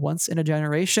along once in a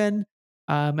generation.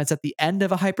 It's at the end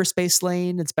of a hyperspace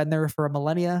lane. It's been there for a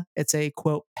millennia. It's a,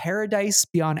 quote, paradise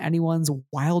beyond anyone's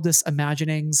wildest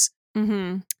imaginings.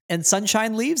 Mm-hmm. And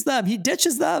Sunshine leaves them. He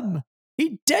ditches them.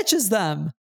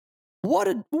 What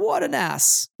an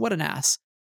ass.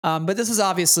 But this is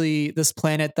obviously this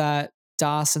planet that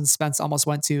Das and Spence almost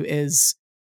went to is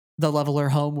the Leveler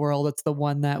home world. It's the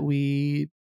one that we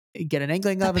get an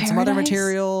inkling of in some other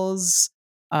materials.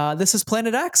 This is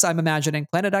Planet X, I'm imagining.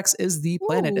 Planet X is the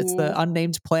planet. It's the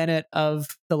unnamed planet of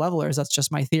the Levelers. That's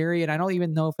just my theory. And I don't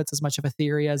even know if it's as much of a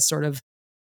theory as sort of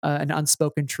an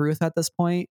unspoken truth at this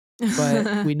point.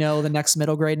 But we know the next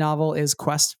middle grade novel is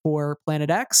Quest for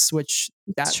Planet X, which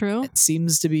it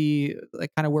seems to be like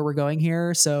kind of where we're going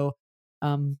here. So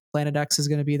Planet X is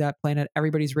going to be that planet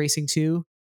everybody's racing to.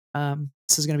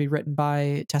 This is going to be written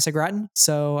by Tessa Gratton.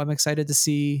 So I'm excited to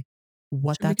see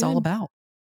what that's all about.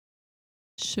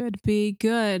 Should be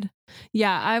good.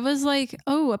 Yeah, I was like,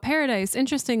 oh, a paradise.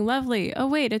 Interesting, lovely. Oh,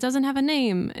 wait, it doesn't have a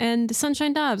name. And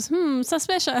Sunshine Dobbs.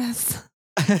 Suspicious.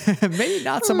 Maybe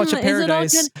not so much a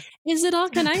paradise. Is it all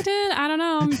connected? I don't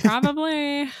know.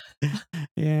 Probably.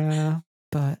 Yeah,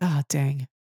 but dang.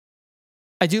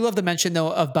 I do love the mention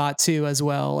though of Batuu as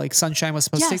well. Like Sunshine was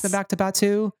supposed to take them back to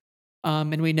Batuu.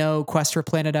 And we know Quest for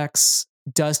Planet X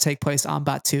does take place on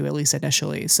Batuu, at least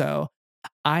initially. So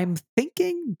I'm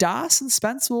thinking Das and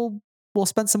Spence will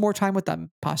spend some more time with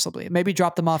them, possibly. Maybe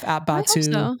drop them off at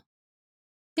Batuu. I hope so.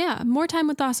 Yeah, more time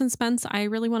with Das and Spence. I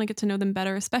really want to get to know them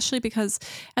better, especially because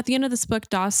at the end of this book,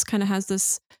 Das kind of has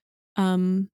this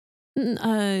not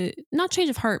change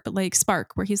of heart, but like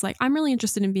spark where he's like, I'm really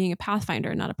interested in being a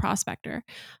pathfinder, not a prospector.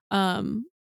 So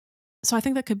I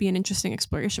think that could be an interesting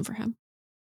exploration for him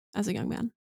as a young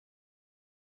man.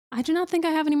 I do not think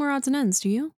I have any more odds and ends. Do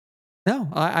you? No,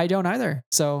 I don't either.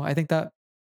 So I think that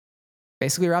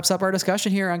basically wraps up our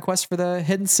discussion here on Quest for the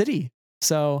Hidden City.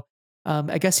 So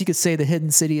I guess you could say the hidden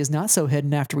city is not so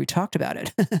hidden after we talked about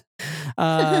it.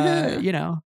 You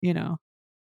know.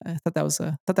 I thought that was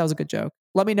a good joke.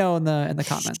 Let me know in the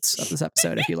comments of this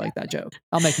episode if you like that joke.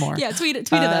 I'll make more. Yeah, tweet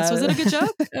at us. Was it a good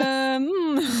joke?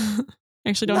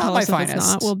 Actually, don't tell us if it's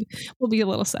not. We'll be a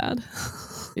little sad.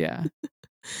 Yeah.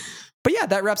 But yeah,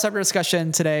 that wraps up our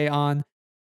discussion today on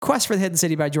Quest for the Hidden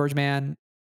City by George Mann.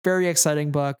 Very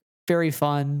exciting book. Very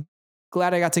fun.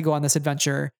 Glad I got to go on this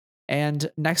adventure. And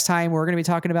next time we're going to be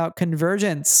talking about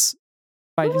Convergence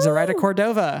by Zoraida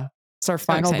Cordova. It's our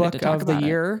final book of the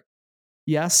year.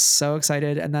 Yes, so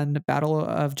excited. And then the Battle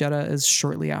of Jedha is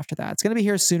shortly after that. It's going to be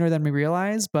here sooner than we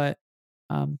realize, but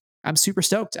I'm super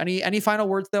stoked. Any final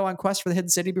words though on Quest for the Hidden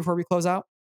City before we close out?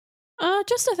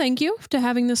 Just a thank you to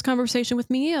having this conversation with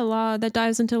me. A lot that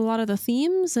dives into a lot of the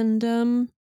themes, and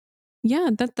yeah,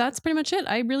 that's pretty much it.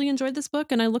 I really enjoyed this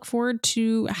book, and I look forward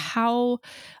to how,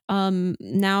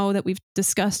 now that we've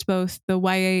discussed both the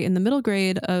YA and the middle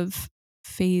grade of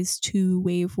Phase 2,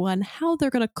 Wave 1, how they're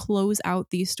going to close out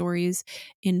these stories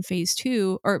in Phase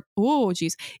 2, or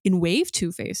in Wave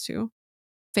 2, Phase 2,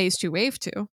 Phase 2, Wave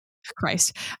 2.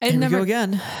 Christ, Here we go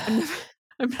again.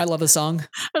 I love the song.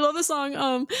 I love the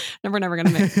song. Never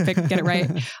gonna get it right.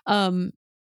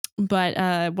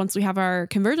 But once we have our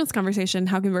convergence conversation,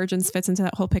 how convergence fits into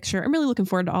that whole picture, I'm really looking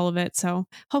forward to all of it. So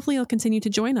hopefully you'll continue to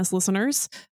join us, listeners,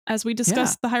 as we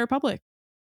discuss the High Republic.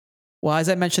 Well, as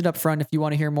I mentioned up front, if you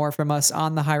want to hear more from us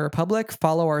on the High Republic,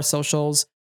 follow our socials,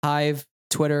 Hive,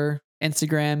 Twitter,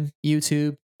 Instagram,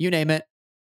 YouTube, you name it.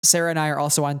 Sarah and I are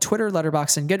also on Twitter,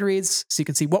 Letterboxd, and Goodreads, so you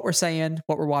can see what we're saying,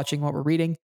 what we're watching, what we're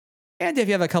reading. And if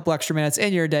you have a couple extra minutes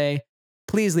in your day,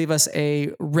 please leave us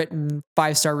a written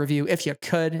 5-star review if you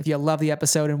could. If you love the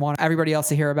episode and want everybody else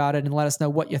to hear about it and let us know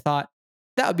what you thought,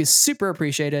 that would be super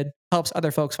appreciated. Helps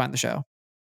other folks find the show.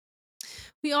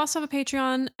 We also have a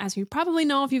Patreon. As you probably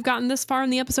know, if you've gotten this far in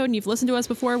the episode and you've listened to us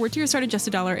before, we're tier started just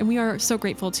 $1, and we are so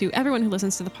grateful to everyone who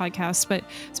listens to the podcast, but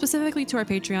specifically to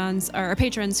our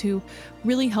patrons who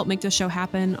really help make this show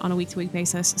happen on a week-to-week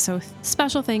basis. So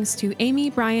special thanks to Amy,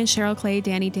 Brian, Cheryl, Clay,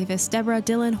 Danny, Davis, Deborah,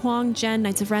 Dylan, Huang, Jen,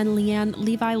 Knights of Ren, Leanne,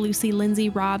 Levi, Lucy, Lindsay,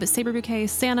 Rob, Saber Bouquet,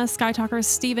 Santa, Skytalker,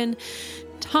 Steven,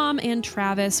 Tom, and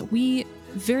Travis. We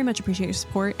very much appreciate your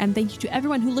support, and thank you to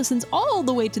everyone who listens all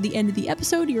the way to the end of the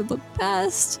episode. You're the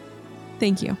best.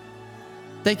 Thank you.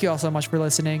 Thank you all so much for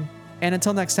listening. And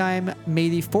until next time, may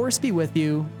the force be with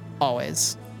you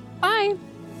always. Bye.